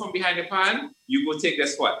anybody moved from behind the pan, you go take their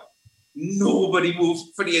spot. Nobody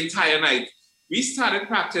moved for the entire night. We started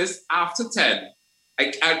practice after 10.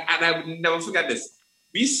 And I would never forget this.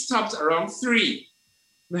 We stopped around 3.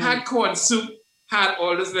 Right. Had corn soup, had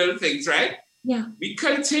all those little things, right? Yeah. We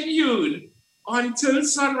continued until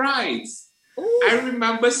sunrise. Ooh. I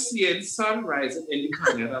remember seeing sunrise in the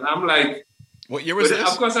canyon, and I'm like, what year was this?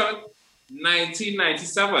 Of course,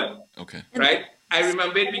 1997. Okay. Right? I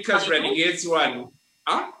remember it because Renegades won.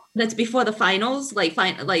 Huh? That's before the finals, like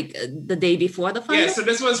the day before the finals? Yeah, so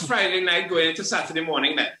this was Friday night going into Saturday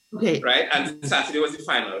morning then. Okay. Right? And Saturday was the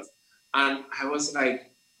finals. And I was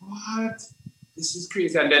like, what? This is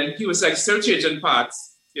crazy. And then he was like still changing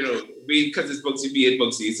parts, because it's Bugsy being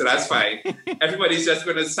Bugsy, so that's fine. Everybody's just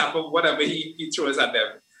going to sample whatever he throws at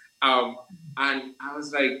them. And I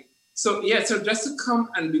was like, so just to come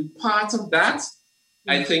and be part of that,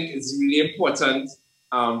 I think is really important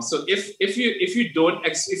So if you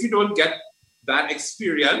don't get that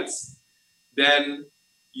experience, then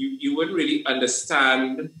you wouldn't really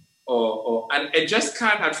understand, and it just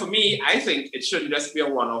can't. And for me, I think it shouldn't just be a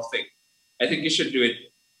one-off thing. I think you should do it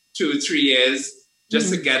 2-3 years just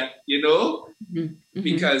to get,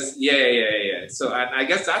 because So and I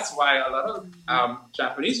guess that's why a lot of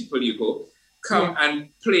Japanese people, Yuko, come and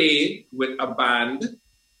play with a band,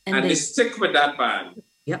 and they stick with that band.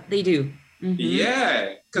 Yep, they do.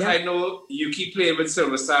 Yeah, because I know Yuki played with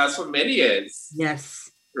Silver Stars for many years. Yes.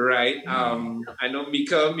 Right. I know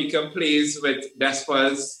Mika plays with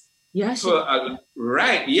Despas. Yeah.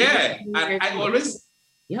 Right. Yeah. And I always.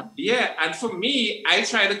 Yep. Yeah. And for me, I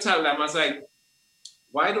try to tell them, I was like,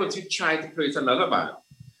 why don't you try to play with another band,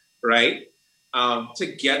 right? To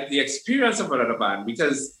get the experience of another band,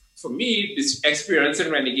 because for me, this experience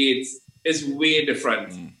in Renegades is way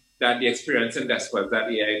different than the experience in Despas that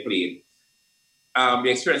I played. The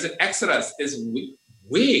experience in Exodus is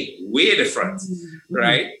way different,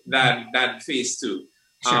 right? Than phase 2.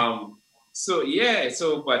 Sure.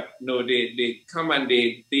 But no, they come and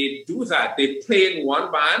they do that. They play in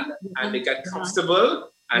one band and they get comfortable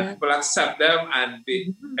and people accept them and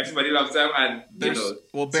everybody loves them, and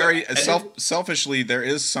Well, Barry, selfishly, there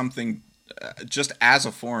is something just as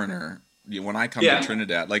a foreigner, when I come to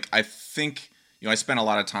Trinidad, like I think, I spent a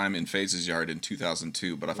lot of time in Phases Yard in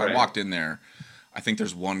 2002, but if I walked in there, I think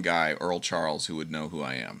there's one guy, Earl Charles, who would know who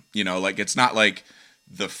I am. Like it's not like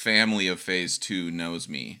the family of Phase 2 knows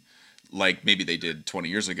me, like maybe they did 20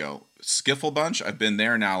 years ago. Skiffle Bunch, I've been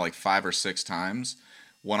there now like 5 or 6 times.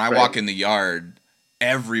 When I walk in the yard,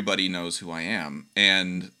 everybody knows who I am,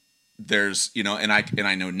 and there's and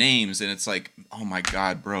I know names, and it's like, oh my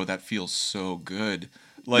God, bro, that feels so good.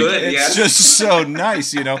 Like it's just so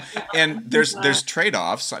nice, And there's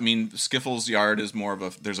trade-offs. I mean, Skiffle's Yard is more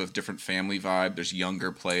of there's a different family vibe. There's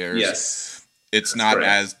younger players. Yes, it's not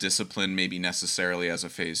as disciplined, maybe necessarily as a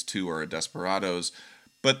Phase 2 or a Desperados,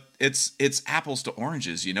 but it's apples to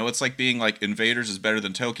oranges. It's like being like Invaders is better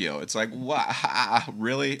than Tokyo. It's like, wow,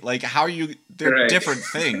 really? Like how you? They're different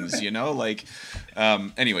things, Like,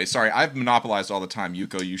 anyway, sorry, I've monopolized all the time.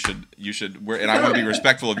 Yuko, you should. And I want to be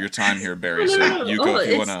respectful of your time here, Barry. So Yuko,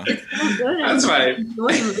 if you want to. That's fine.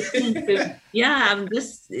 I'm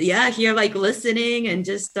just here like listening and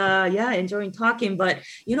just enjoying talking. But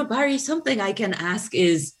Barry, something I can ask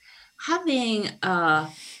is having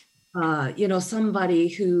somebody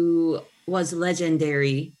who was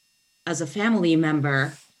legendary as a family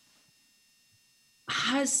member.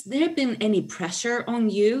 Has there been any pressure on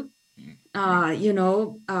you? Like,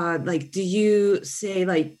 do you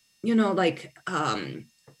say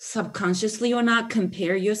subconsciously or not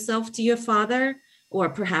compare yourself to your father, or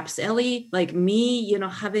perhaps Ellie, like me,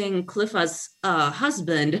 having Cliff as a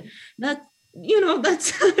husband, that's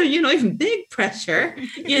even big pressure,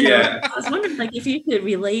 I was wondering, like, if you could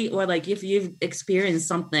relate, or like if you've experienced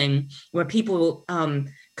something where people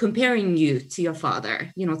comparing you to your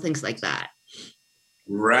father, things like that.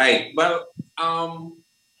 Right. Well,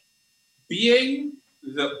 being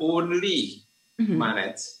the only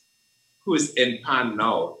Manette who's in Pan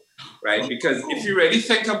now, right? Because if you really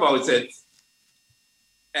think about it,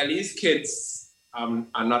 Ellie's kids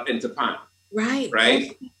are not into Pan. Right.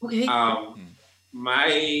 Okay. I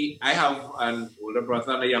have an older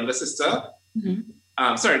brother and a younger sister.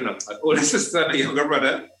 Sorry, not an older sister and a younger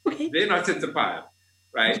brother. Okay. They're not into Pan,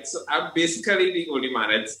 right? So I'm basically the only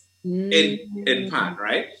Manette in Pan,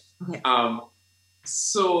 right? Okay.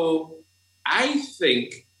 So I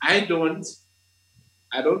think I don't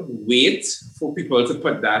wait for people to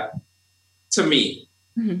put that to me.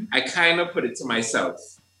 I kind of put it to myself.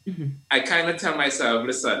 I kind of tell myself,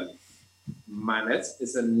 listen, Manette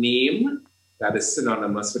is a name that is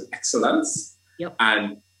synonymous with excellence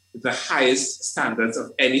and the highest standards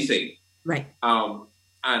of anything. Right.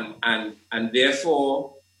 And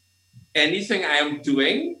therefore, anything I am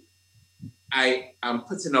doing, I am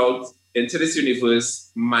putting out into this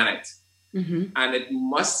universe Manette. And it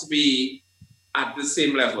must be at the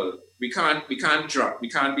same level. We can't drop. We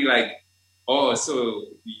can't be like, oh, so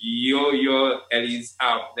you're Ellie's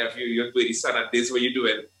nephew, your buddy son, and this is what you're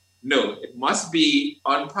doing. No, it must be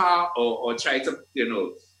on par or try to,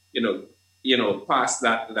 pass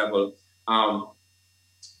that level.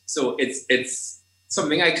 So it's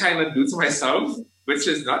something I kind of do to myself, which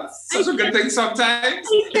is not such a good thing sometimes.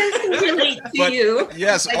 I can relate to you.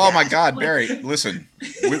 Yes. Oh my God, Barry, listen,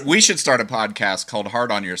 we should start a podcast called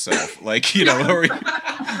Hard on Yourself. Like,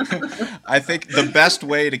 I think the best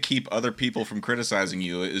way to keep other people from criticizing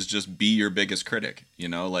you is just be your biggest critic. You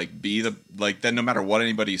know, like then no matter what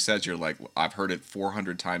anybody says, you're like, I've heard it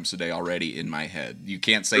 400 times today already in my head. You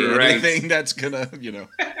can't say anything that's gonna,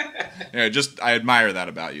 Yeah, I admire that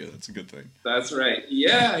about you. That's a good thing. That's right.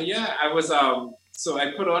 Yeah. I was so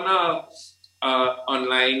I put on a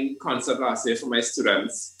online concert last year for my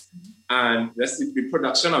students, and the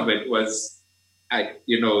production of it was,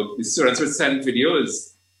 the students would send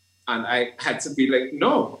videos, and I had to be like,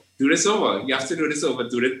 no, do this over. You have to do this over.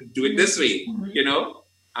 Do it this way,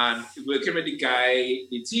 And working with the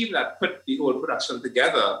team that put the whole production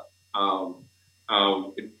together,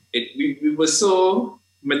 we were so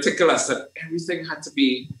meticulous that everything had to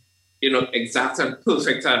be, exact and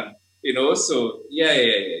perfect, and so yeah.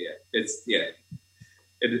 It's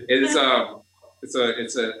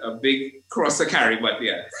a big cross to carry, but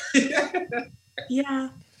yeah. Yeah,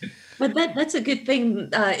 but that's a good thing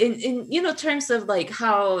in terms of like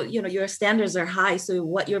how your standards are high, so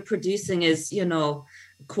what you're producing is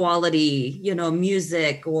quality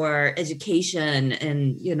music or education,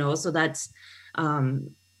 and so that's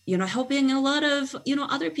helping a lot of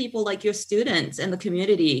other people like your students and the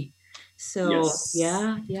community. So yes.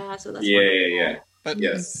 yeah, so that's yeah. But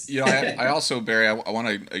yes, I also, Barry, I want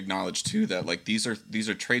to acknowledge too that like these are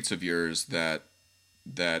traits of yours that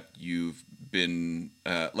you've been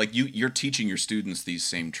like you're teaching your students these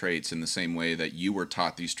same traits in the same way that you were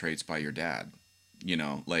taught these traits by your dad.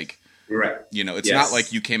 Like right. It's not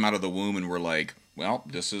like you came out of the womb and were like, well,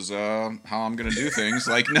 this is how I'm gonna do things.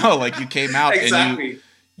 Like no, like you came out exactly. And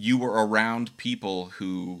you were around people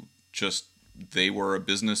who just. They were a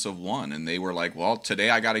business of one, and they were like, well,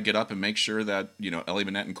 today I got to get up and make sure that, Ellie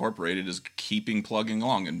Manette Incorporated is plugging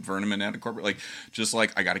along, and Vernon Manette Incorporated,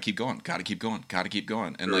 I got to keep going.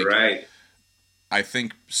 And like, right. I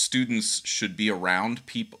think students should be around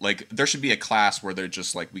people. Like there should be a class where they're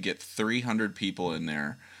just like, we get 300 people in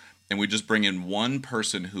there, and we just bring in one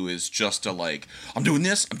person who is just I'm doing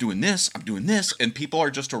this, and people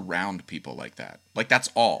are just around people like that. Like that's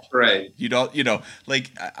all. Right.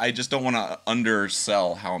 I just don't want to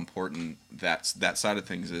undersell how important that side of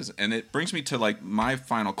things is. And it brings me to like my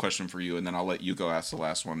final question for you, and then I'll let you go ask the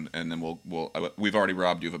last one, and then we've already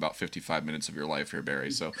robbed you of about 55 minutes of your life here,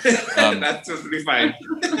 Barry. So that's totally fine.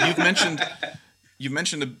 You've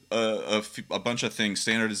mentioned a bunch of things: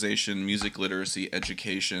 standardization, music literacy,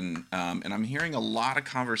 education, and I'm hearing a lot of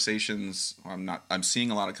conversations. I'm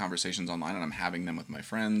seeing a lot of conversations online, and I'm having them with my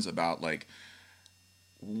friends about like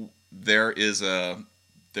there's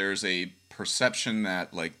a perception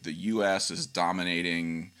that like the U.S. is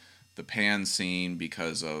dominating the pan scene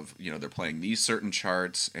because of they're playing these certain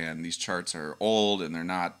charts, and these charts are old and they're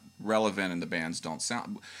not relevant, and the bands don't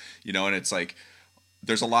sound, and it's like.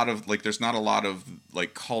 There's not a lot of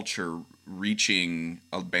like culture reaching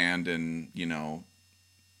a band in,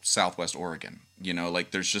 Southwest Oregon, like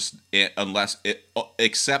there's just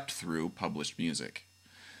except through published music,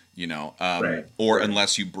 right. Or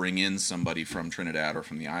unless you bring in somebody from Trinidad or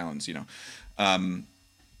from the islands, I'm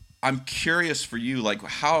curious for you, like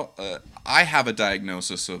how, I have a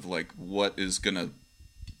diagnosis of like what is gonna,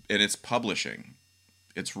 and it's publishing.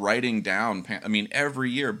 It's writing down.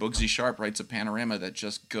 Every year Bugsy Sharp writes a panorama that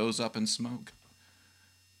just goes up in smoke.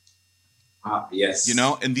 Yes.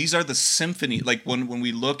 And these are the symphony. Like when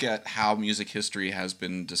we look at how music history has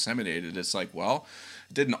been disseminated, it's like, well,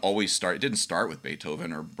 it didn't start with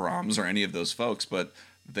Beethoven or Brahms or any of those folks, but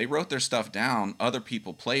they wrote their stuff down. Other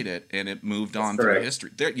people played it, and it moved on through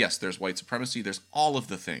history. There's white supremacy. There's all of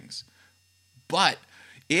the things, but.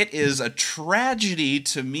 It is a tragedy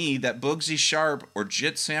to me that Bugsy Sharp or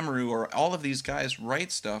Jit Samaru or all of these guys write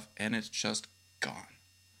stuff and it's just gone.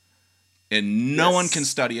 And no one can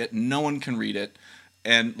study it. No one can read it.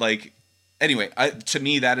 And like, anyway, to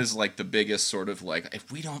me, that is like the biggest sort of like, if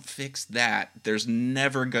we don't fix that, there's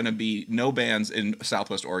never going to be, no bands in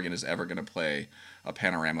Southwest Oregon is ever going to play a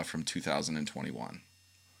panorama from 2021.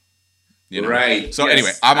 Right. So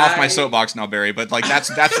anyway, I'm off my soapbox now, Barry. But like that's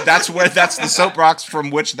the soapbox from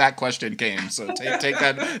which that question came. So take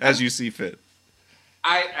that as you see fit.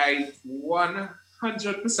 I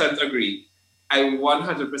 100% agree. I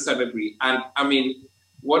 100% agree. And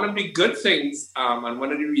one of the good things, and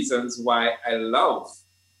one of the reasons why I love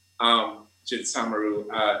Jit Samaru,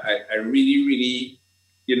 I really, really,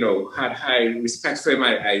 had high respect for him.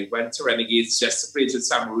 I went to Renegades just to play Jit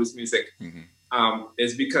Samaru's music. Mm-hmm.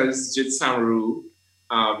 Is because Jit Samaru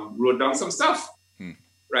wrote down some stuff,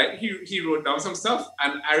 right? He wrote down some stuff,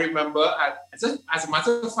 and I remember, as a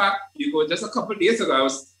matter of fact, just a couple of days ago, I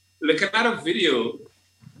was looking at a video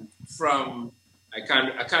from I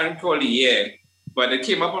can't recall the year, but it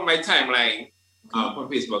came up on my timeline on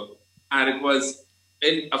Facebook, and it was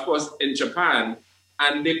of course, in Japan,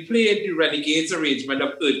 and they played the Renegades arrangement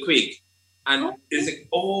of Earthquake, and it's like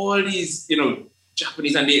all these,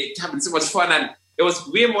 Japanese, and they having so much fun, and it was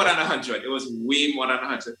way more than 100. It was way more than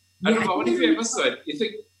 100. I don't know if you ever saw it. You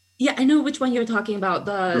think? Yeah, I know which one you're talking about.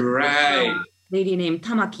 The lady named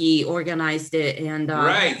Tamaki organized it, and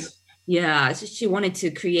right. Yeah, she wanted to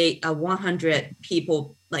create a 100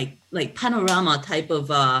 people like panorama type of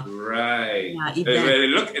right. Yeah,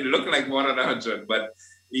 event. It looked like more than 100, but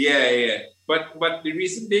yeah. But the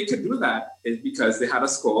reason they could do that is because they had a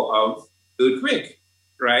score of Earthquake,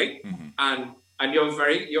 right? Mm-hmm. And you're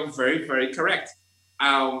very, very correct.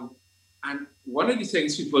 And one of the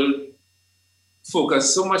things people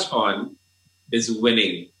focus so much on is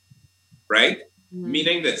winning, right? Mm-hmm.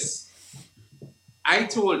 Meaning this. I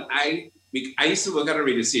used to work at a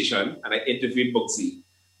radio station and I interviewed Bugsy,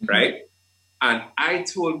 mm-hmm. right? And I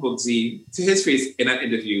told Bugsy to his face in an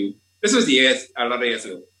interview, this was a lot of years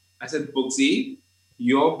ago. I said, Bugsy,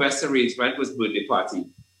 your best arrangement was Birthday Party.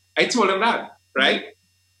 I told him that, right?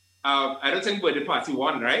 I don't think Birthday Party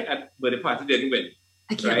won, right? And Birthday Party didn't win,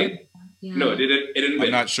 right? Yeah. No, it didn't win.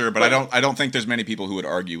 I'm not sure, but I don't think there's many people who would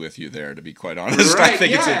argue with you there, to be quite honest. Right, I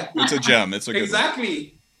think it's a gem. It's a good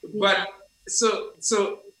exactly. One.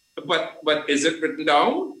 But but is it written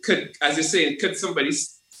down? As you're saying, could somebody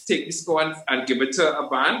take the score and give it to a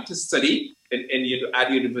band to study at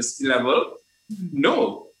university level?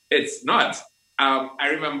 No, it's not. I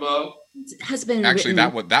remember it has been actually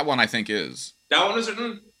written. that one I think is. That one was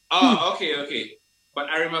written. Oh, okay. But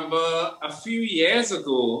I remember a few years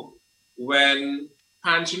ago when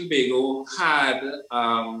Punch and Bago had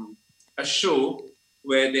a show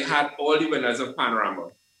where they had all the winners of Panorama.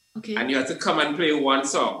 Okay. And you had to come and play one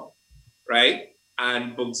song, right?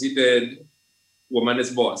 And Bugsy did Woman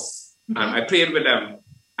is Boss. Okay. And I played with them.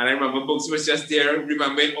 And I remember Bugsy was just there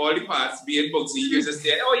remembering all the parts, being Bugsy. He was just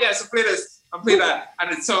there, oh yeah, so play this and play that.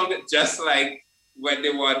 And it sounded just like when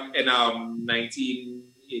they won in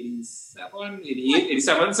 1987, 88,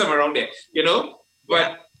 87, somewhere around there,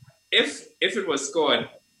 But if it was scored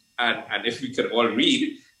and if we could all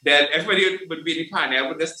read, then everybody would be in the pan. I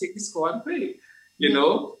would just take the score and play,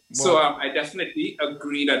 Well, so I definitely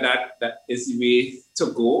agree that is the way to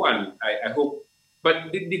go, and I hope.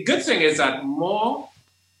 But the good thing is that more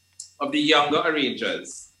of the younger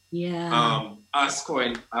arrangers are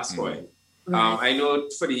scoring. Right. I know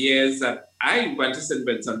for the years that I went to St.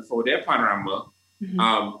 Vincent for their Panorama,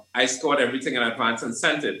 I scored everything in advance and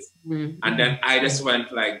sent it. Mm-hmm. And then I just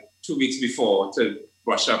went like 2 weeks before to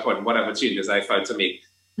brush up on whatever changes I felt to make.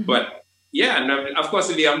 Mm-hmm. But yeah, and of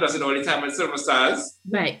course, Liam does it all the time at Silver Stars.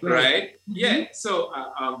 Right? Mm-hmm. Yeah, so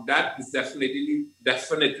that is definitely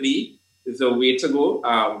the way to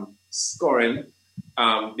go, scoring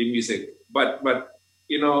the music. But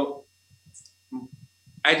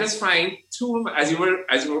I just find as you were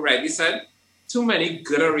rightly said, too many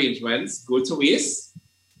good arrangements go to waste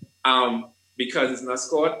because it's not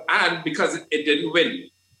scored and because it didn't win.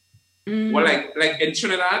 Mm. Well, like in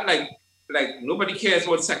Trinidad, like nobody cares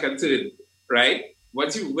what second, third, right?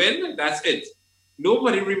 Once you win, that's it.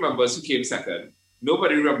 Nobody remembers who came second.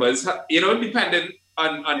 Nobody remembers, depending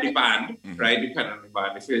on the band, mm-hmm. right? Depending on the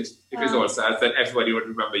band. If it's All Stars, then everybody would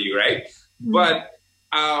remember you, right? Mm-hmm. But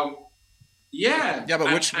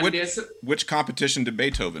but which competition did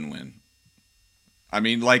Beethoven win?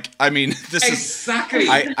 This exactly. is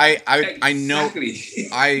I know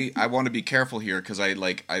I want to be careful here because I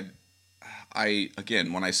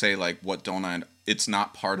again, when I say what don't I, it's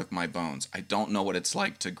not part of my bones. I don't know what it's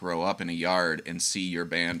like to grow up in a yard and see your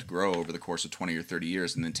band grow over the course of 20 or 30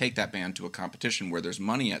 years and then take that band to a competition where there's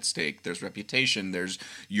money at stake, there's reputation, there's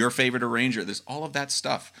your favorite arranger, there's all of that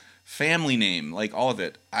stuff, family name, all of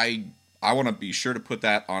it. I want to be sure to put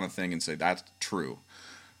that on a thing and say that's true.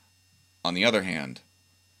 On the other hand,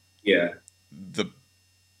 the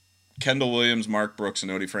Kendall Williams, Mark Brooks,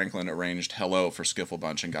 and Odie Franklin arranged Hello for Skiffle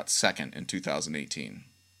Bunch and got second in 2018.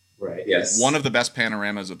 Right, yes. One of the best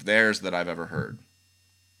panoramas of theirs that I've ever heard.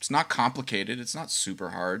 It's not complicated. It's not super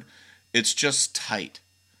hard. It's just tight.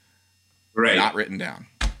 Right. Not written down.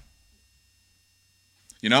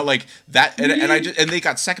 That, and they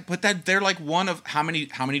got second. But they're one of how many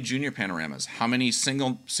junior panoramas? How many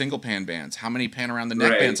single pan bands? How many pan around the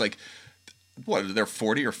neck bands? What are there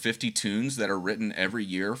 40 or 50 tunes that are written every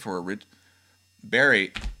year for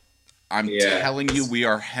Barry? I'm telling you, we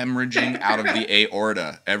are hemorrhaging out of the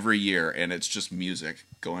aorta every year, and it's just music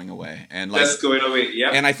going away. And that's going away. Yeah.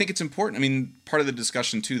 And I think it's important. Part of the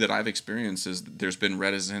discussion too that I've experienced is there's been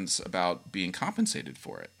reticence about being compensated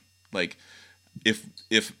for it.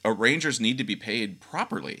 if arrangers need to be paid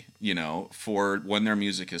properly, for when their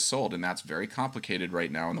music is sold, and that's very complicated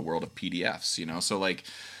right now in the world of PDFs, so like.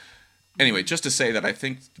 Anyway, just to say that I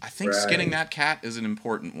think Right. skinning that cat is an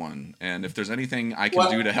important one, and if there's anything I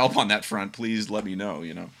can do to help on that front, please let me know.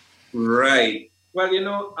 Right. Well,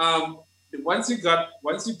 once you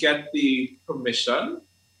get the permission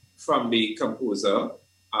from the composer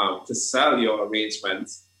to sell your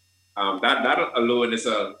arrangements, that alone is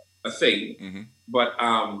a thing. Mm-hmm. But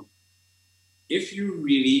if you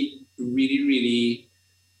really, really, really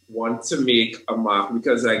want to make a mark,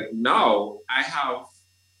 because like now I have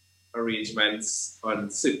arrangements on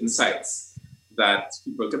certain sites that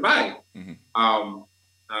people can buy. Mm-hmm.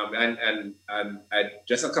 And I,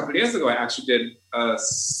 just a couple of years ago, I actually did a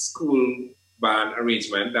school band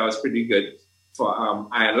arrangement that was pretty good for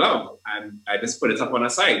Iron Love, and I just put it up on a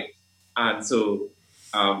site. And so,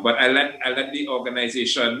 but I let the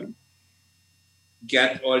organization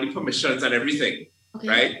get all the permissions and everything, Okay.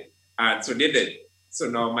 right? And so they did. So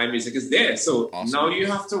now my music is there. So Awesome. now you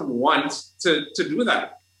have to want to do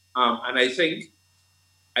that. And I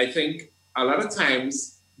think a lot of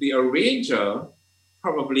times the arranger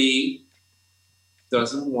probably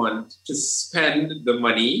doesn't want to spend the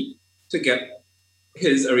money to get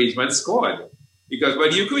his arrangement scored. Because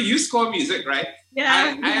when you score music, right?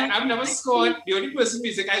 Yeah. I've never scored. The only person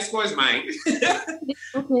music I score is mine.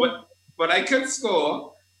 Okay. But I could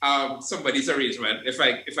score somebody's arrangement if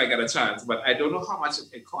I get a chance. But I don't know how much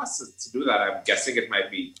it costs to do that. I'm guessing it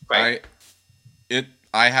might be quite.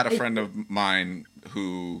 I had a friend of mine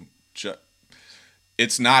who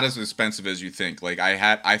it's not as expensive as you think. Like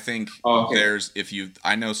I think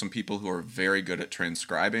I know some people who are very good at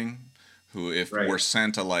transcribing, who if Right. we're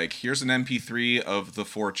sent a here's an MP3 of the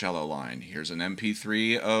 4-cello line, here's an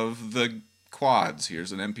MP3 of the quads,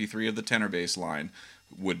 here's an MP3 of the tenor bass line,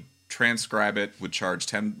 would transcribe it, would charge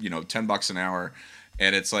 $10 an hour,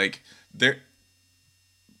 and it's like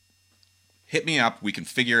hit me up. We can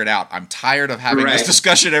figure it out. I'm tired of having this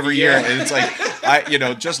discussion every year. And it's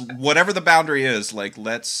like, just whatever the boundary is, like,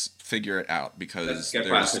 let's figure it out, because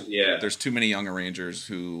there's too many young arrangers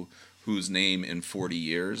whose name in 40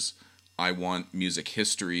 years, I want music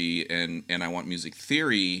history and I want music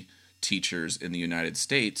theory teachers in the United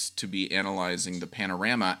States to be analyzing the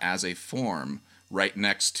panorama as a form right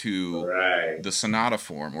next to the sonata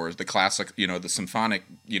form or the classic, the symphonic,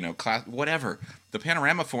 class, whatever. The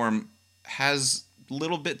panorama form has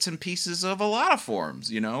little bits and pieces of a lot of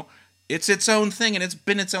forms, It's its own thing, and it's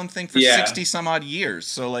been its own thing for 60 some odd years.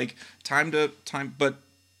 So like time, but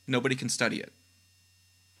nobody can study it.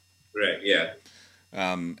 Right, yeah.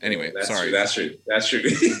 Anyway, that's sorry. True. That's true.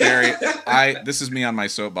 Barry, this is me on my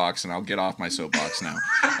soapbox, and I'll get off my soapbox now.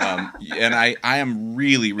 And I am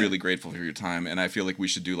really, really grateful for your time, and I feel like we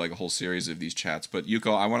should do like a whole series of these chats. But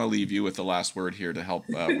Yuko, I want to leave you with the last word here to help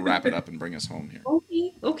wrap it up and bring us home here.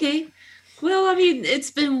 Okay. Well, I mean, it's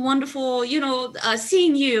been wonderful,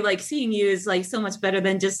 seeing you is like so much better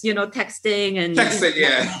than just, texting and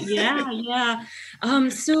yeah.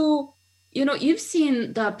 So, you've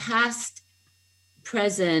seen the past,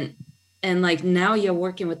 present, and like now you're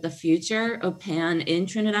working with the future of Pan in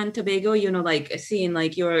Trinidad and Tobago, like seeing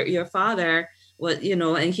like your father,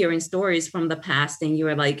 and hearing stories from the past, and you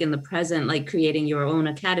were like in the present, like creating your own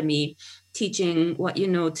academy, teaching what you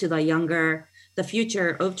know to the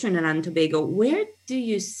future of Trinidad and Tobago. Where do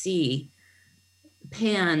you see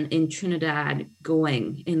Pan in Trinidad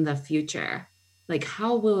going in the future? Like,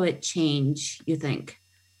 how will it change, you think?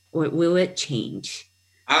 Or will it change?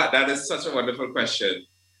 That is such a wonderful question.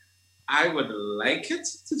 I would like it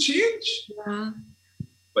to change. Yeah.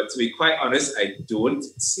 But to be quite honest, I don't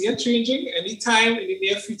see it changing anytime in the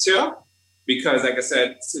near future, because like I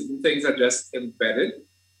said, certain things are just embedded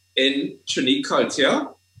in Trini culture.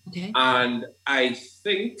 Okay. And I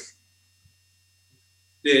think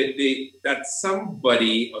that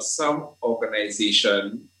somebody or some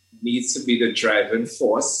organization needs to be the driving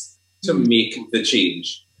force to make the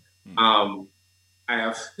change. I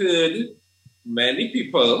have heard many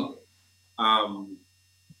people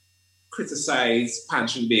criticize Pan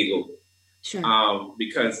Trinbago,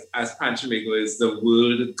 because as Pan Trinbago is the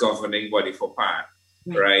world governing body for Pan,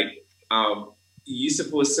 right? You're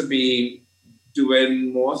supposed to be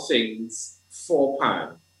doing more things for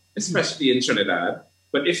Pan, especially in Trinidad.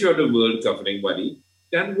 But if you're the world governing body,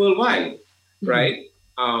 then worldwide, right?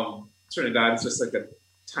 Trinidad is just like a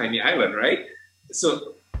tiny island, right?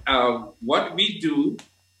 So what we do,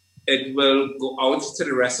 it will go out to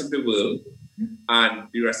the rest of the world, and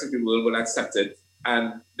the rest of the world will accept it,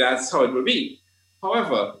 and that's how it will be.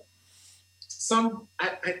 However,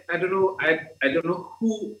 I don't know. I don't know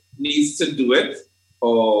who needs to do it,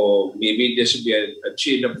 or maybe there should be a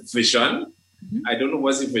change of vision. I don't know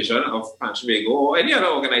what's the vision of Pan Trinbago or any other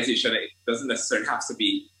organization. It doesn't necessarily have to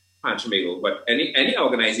be Pan Trinbago, but any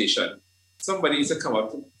organization, somebody needs to come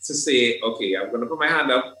up to say, okay, I'm going to put my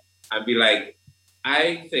hand up and be like,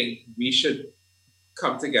 I think we should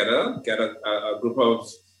come together, get a group of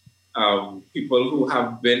people who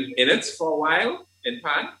have been in it for a while in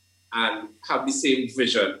Pan and have the same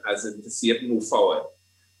vision as in to see it move forward.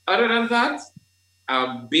 Other than that,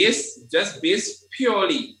 based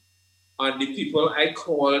purely on the people I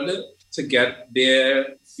called to get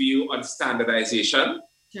their view on standardization,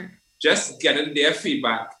 sure. Just getting their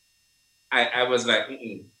feedback, I was like,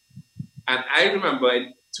 mm-mm. And I remember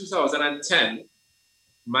in 2010,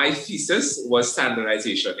 my thesis was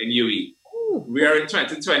standardization in UE. Ooh. We are in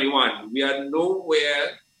 2021. We are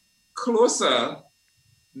nowhere closer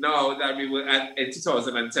now than we were in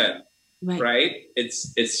 2010. Right?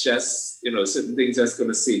 It's just, certain things just going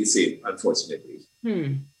to stay the same, unfortunately.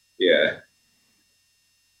 Yeah.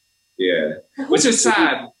 Which is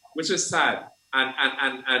sad. And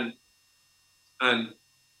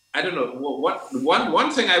I don't know,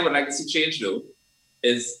 one thing I would like to see change though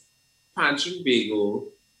is Pan Trinbago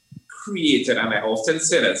created, and I often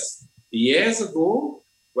say this, years ago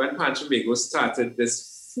when Pan Trinbago started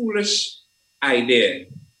this foolish idea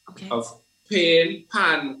of paying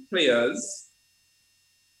Pan players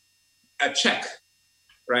a check,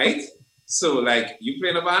 right? So like you play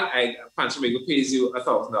in a band, Pan Trinbago pays you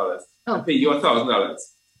 $1,000. I pay you $1,000,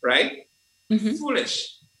 right?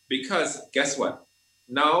 Foolish, because guess what?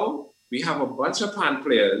 Now we have a bunch of Pan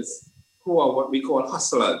players who are what we call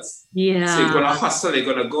hustlers. Yeah. So you're gonna hustle, you're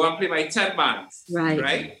gonna go and play my 10 bands.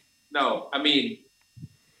 Right. Now, I mean,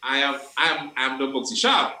 I'm no Bugsy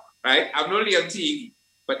Sharp, right? I'm no Liam Teague,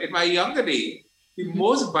 but in my younger day, the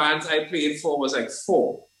most bands I played for was like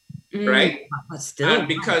 4. Right? But still. And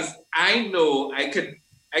because I know I could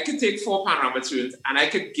take 4 Panorama tunes and I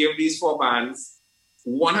could give these 4 bands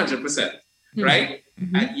 100%, right?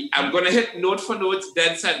 I'm going to hit note for note,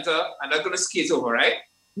 dead center, and I'm going to skate over, right?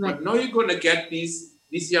 But now you're going to get these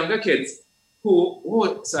younger kids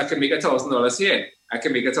who, so I can make $1,000 here. I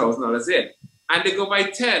can make $1,000 here. And they go by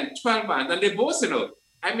 10, 12 bands, and they both,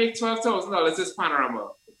 I make $12,000 this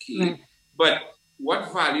Panorama. Okay. But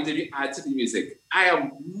what value did you add to the music? I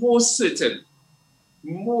am most certain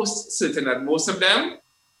that most of them,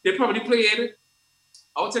 they probably played,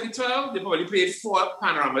 out of the 12, they probably played 4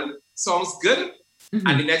 Panorama songs good,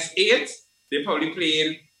 and the next 8, they probably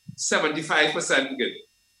played 75% good.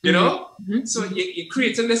 So you're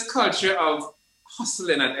creating this culture of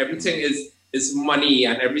hustling, and everything is money,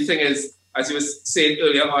 and everything is, as you were saying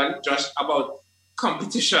earlier on, Josh, about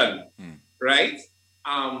competition, right?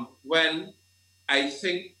 When I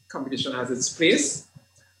think competition has its place,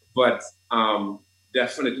 but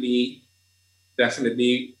definitely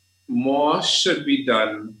more should be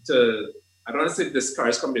done to, I don't want to say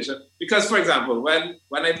discourage competition, because for example, when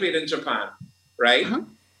I played in Japan, right,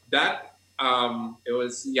 that it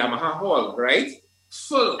was Yamaha Hall, right,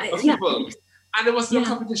 full of people, and there was no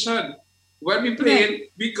competition. When we played,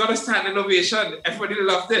 we got a standing ovation. Everybody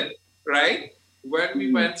loved it, right? When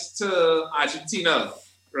we went to Argentina,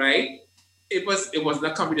 right, it wasn't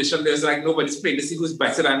a competition. There's like nobody's playing to see who's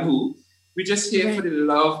better than who. We just here for the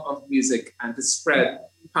love of music and to spread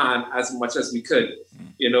Pan as much as we could,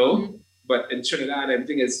 But in Trinidad,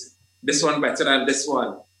 everything is this one better than this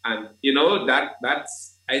one, and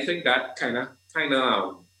that's I think that kind of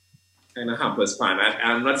hampers Pan.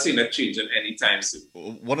 I'm not seeing that changing anytime soon.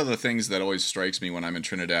 One of the things that always strikes me when I'm in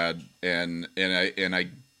Trinidad, and I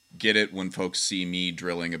get it when folks see me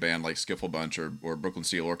drilling a band like Skiffle Bunch or Brooklyn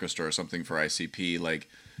Steel Orchestra or something for ICP, like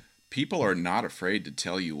people are not afraid to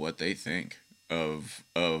tell you what they think of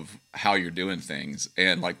how you're doing things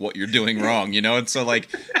and like what you're doing wrong, and so like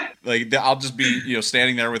I'll just be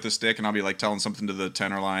standing there with a stick and I'll be like telling something to the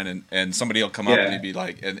tenor line and somebody will come up and he'd be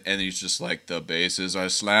like and he's just like, the basses are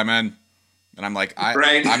slamming. And I'm like,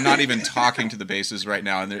 I'm not even talking to the basses right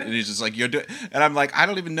now. And he's just like, you're doing, and I'm like, I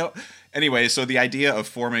don't even know. Anyway, so the idea of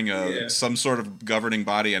forming some sort of governing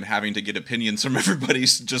body and having to get opinions from everybody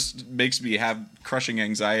just makes me have crushing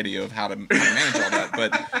anxiety of how to manage all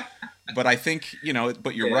that. But I think,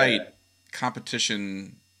 but you're right.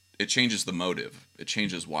 Competition, it changes the motive. It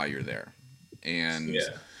changes why you're there. And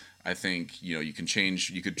I think, you could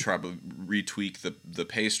try to retweak the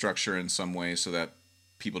pay structure in some way so that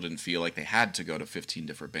people didn't feel like they had to go to 15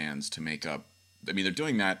 different bands to make up. I mean, they're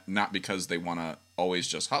doing that not because they want to always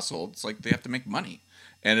just hustle. It's like they have to make money.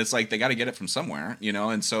 And it's like they got to get it from somewhere, you know?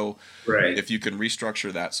 And so Right. if you can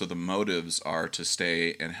restructure that so the motives are to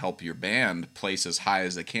stay and help your band place as high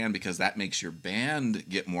as they can, because that makes your band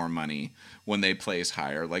get more money when they place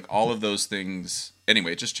higher. Like all of those things.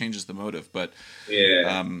 Anyway, it just changes the motive. But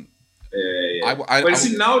Yeah. Yeah. I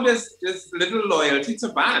see, now there's little loyalty to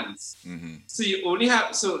bands. Mm-hmm. So you only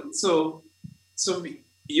have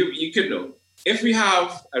you could know if we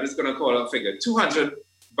have, I'm just gonna call a figure, 200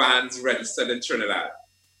 bands registered in Trinidad,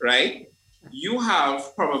 right? You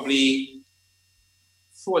have probably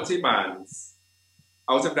 40 bands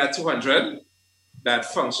out of that 200 that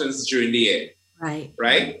functions during the year,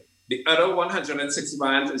 right? The other 160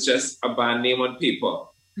 bands is just a band name on paper.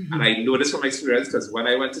 Mm-hmm. And I know this from experience because when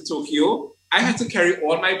I went to Tokyo, I had to carry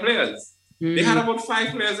all my players. Mm-hmm. They had about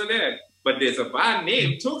 5 players in there, but there's a band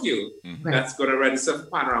named Tokyo that's going to register for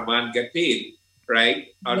Panorama and get paid, right?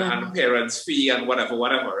 On parents' fee and whatever,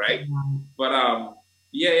 right? But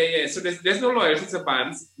yeah. So there's no loyalty to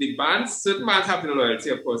bands. Certain bands have the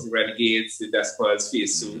loyalty, of course, the Renegades, the Despers,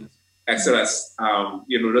 Face Suit, Exodus.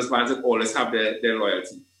 Those bands that always have their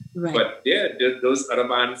loyalty. Right. But yeah, those other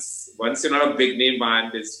bands, once you're not a big name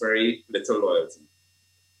band, there's very little loyalty,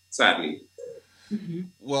 sadly. Mm-hmm.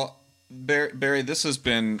 Well, Barry, this has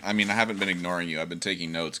been, I haven't been ignoring you. I've been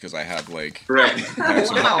taking notes because I have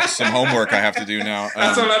some homework I have to do now.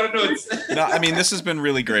 That's a lot of notes. No, this has been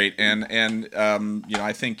really great. And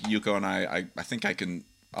I think Yuko and I think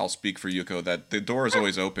I'll speak for Yuko that the door is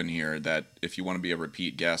always open here, that if you want to be a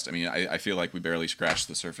repeat guest, I feel like we barely scratched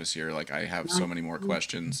the surface here. Like I have so many more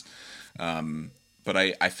questions. But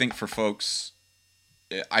I think for folks,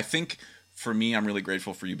 for me, I'm really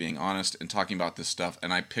grateful for you being honest and talking about this stuff.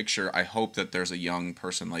 And I hope that there's a young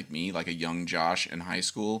person like me, like a young Josh in high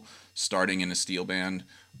school, starting in a steel band.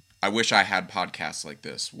 I wish I had podcasts like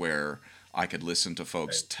this where I could listen to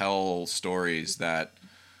folks tell stories that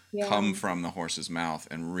come from the horse's mouth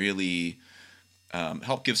and really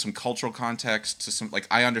help give some cultural context to some, like,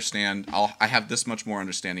 I understand, I have this much more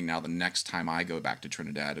understanding now the next time I go back to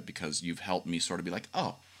Trinidad, because you've helped me sort of be like,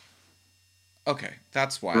 oh, okay,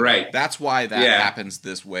 that's why that happens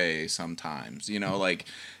this way sometimes, and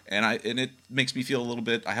it makes me feel a little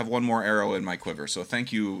bit, I have one more arrow in my quiver. So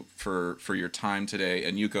thank you for your time today.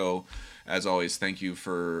 And Yuko, as always, thank you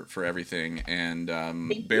for everything. And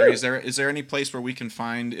Barry, is there any place where we can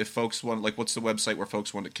find, if folks want, like, what's the website where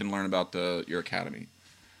folks can learn about your academy?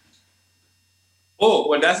 Oh,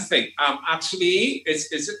 well, that's the thing. Actually,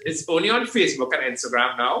 it's only on Facebook and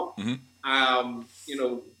Instagram now. Mm-hmm.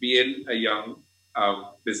 Being a young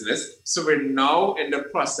business, so we're now in the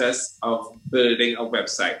process of building a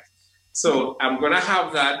website. So I'm gonna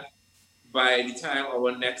have that by the time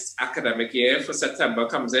our next academic year for September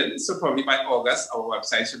comes in. So probably by August, our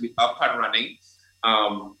website should be up and running.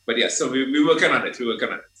 But yeah, so we're working on it.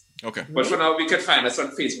 Okay. But for now, we can find us on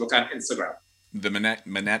Facebook and Instagram. The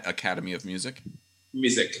Manette Academy of Music?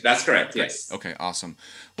 Music, that's correct, yes. Okay, awesome.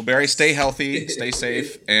 Well, Barry, stay healthy, stay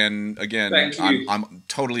safe, and again, I'm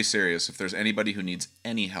totally serious. If there's anybody who needs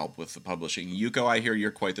any help with the publishing, Yuko, I hear you're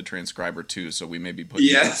quite the transcriber too, so we may be putting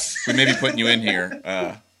you in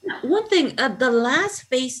here. One thing, the last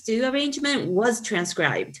phase 2 arrangement was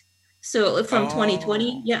transcribed. So from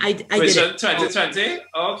 2020, I did it. 2020?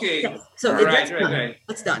 Okay. Yeah. So right.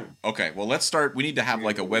 It's done. Okay, well, let's start. We need to have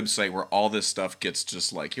like a website where all this stuff gets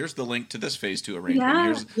just like, here's the link to this phase 2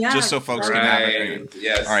 arrangement. Just so folks can have it.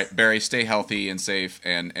 Yes. All right, Barry, stay healthy and safe,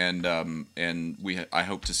 and I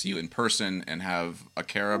hope to see you in person and have a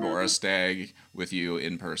carob or a stag with you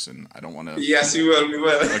in person. I don't want to. Yes, we will.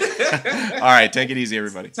 Okay. All right, take it easy,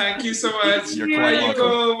 everybody. Thank you so much. You're quite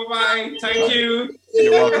welcome. Bye-bye. Thank you.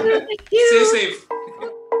 You're welcome. Thank you. Stay safe.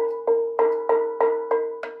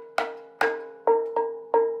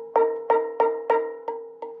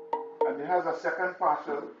 And he has a second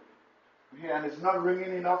parcel here, and it's not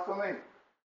ringing enough for me.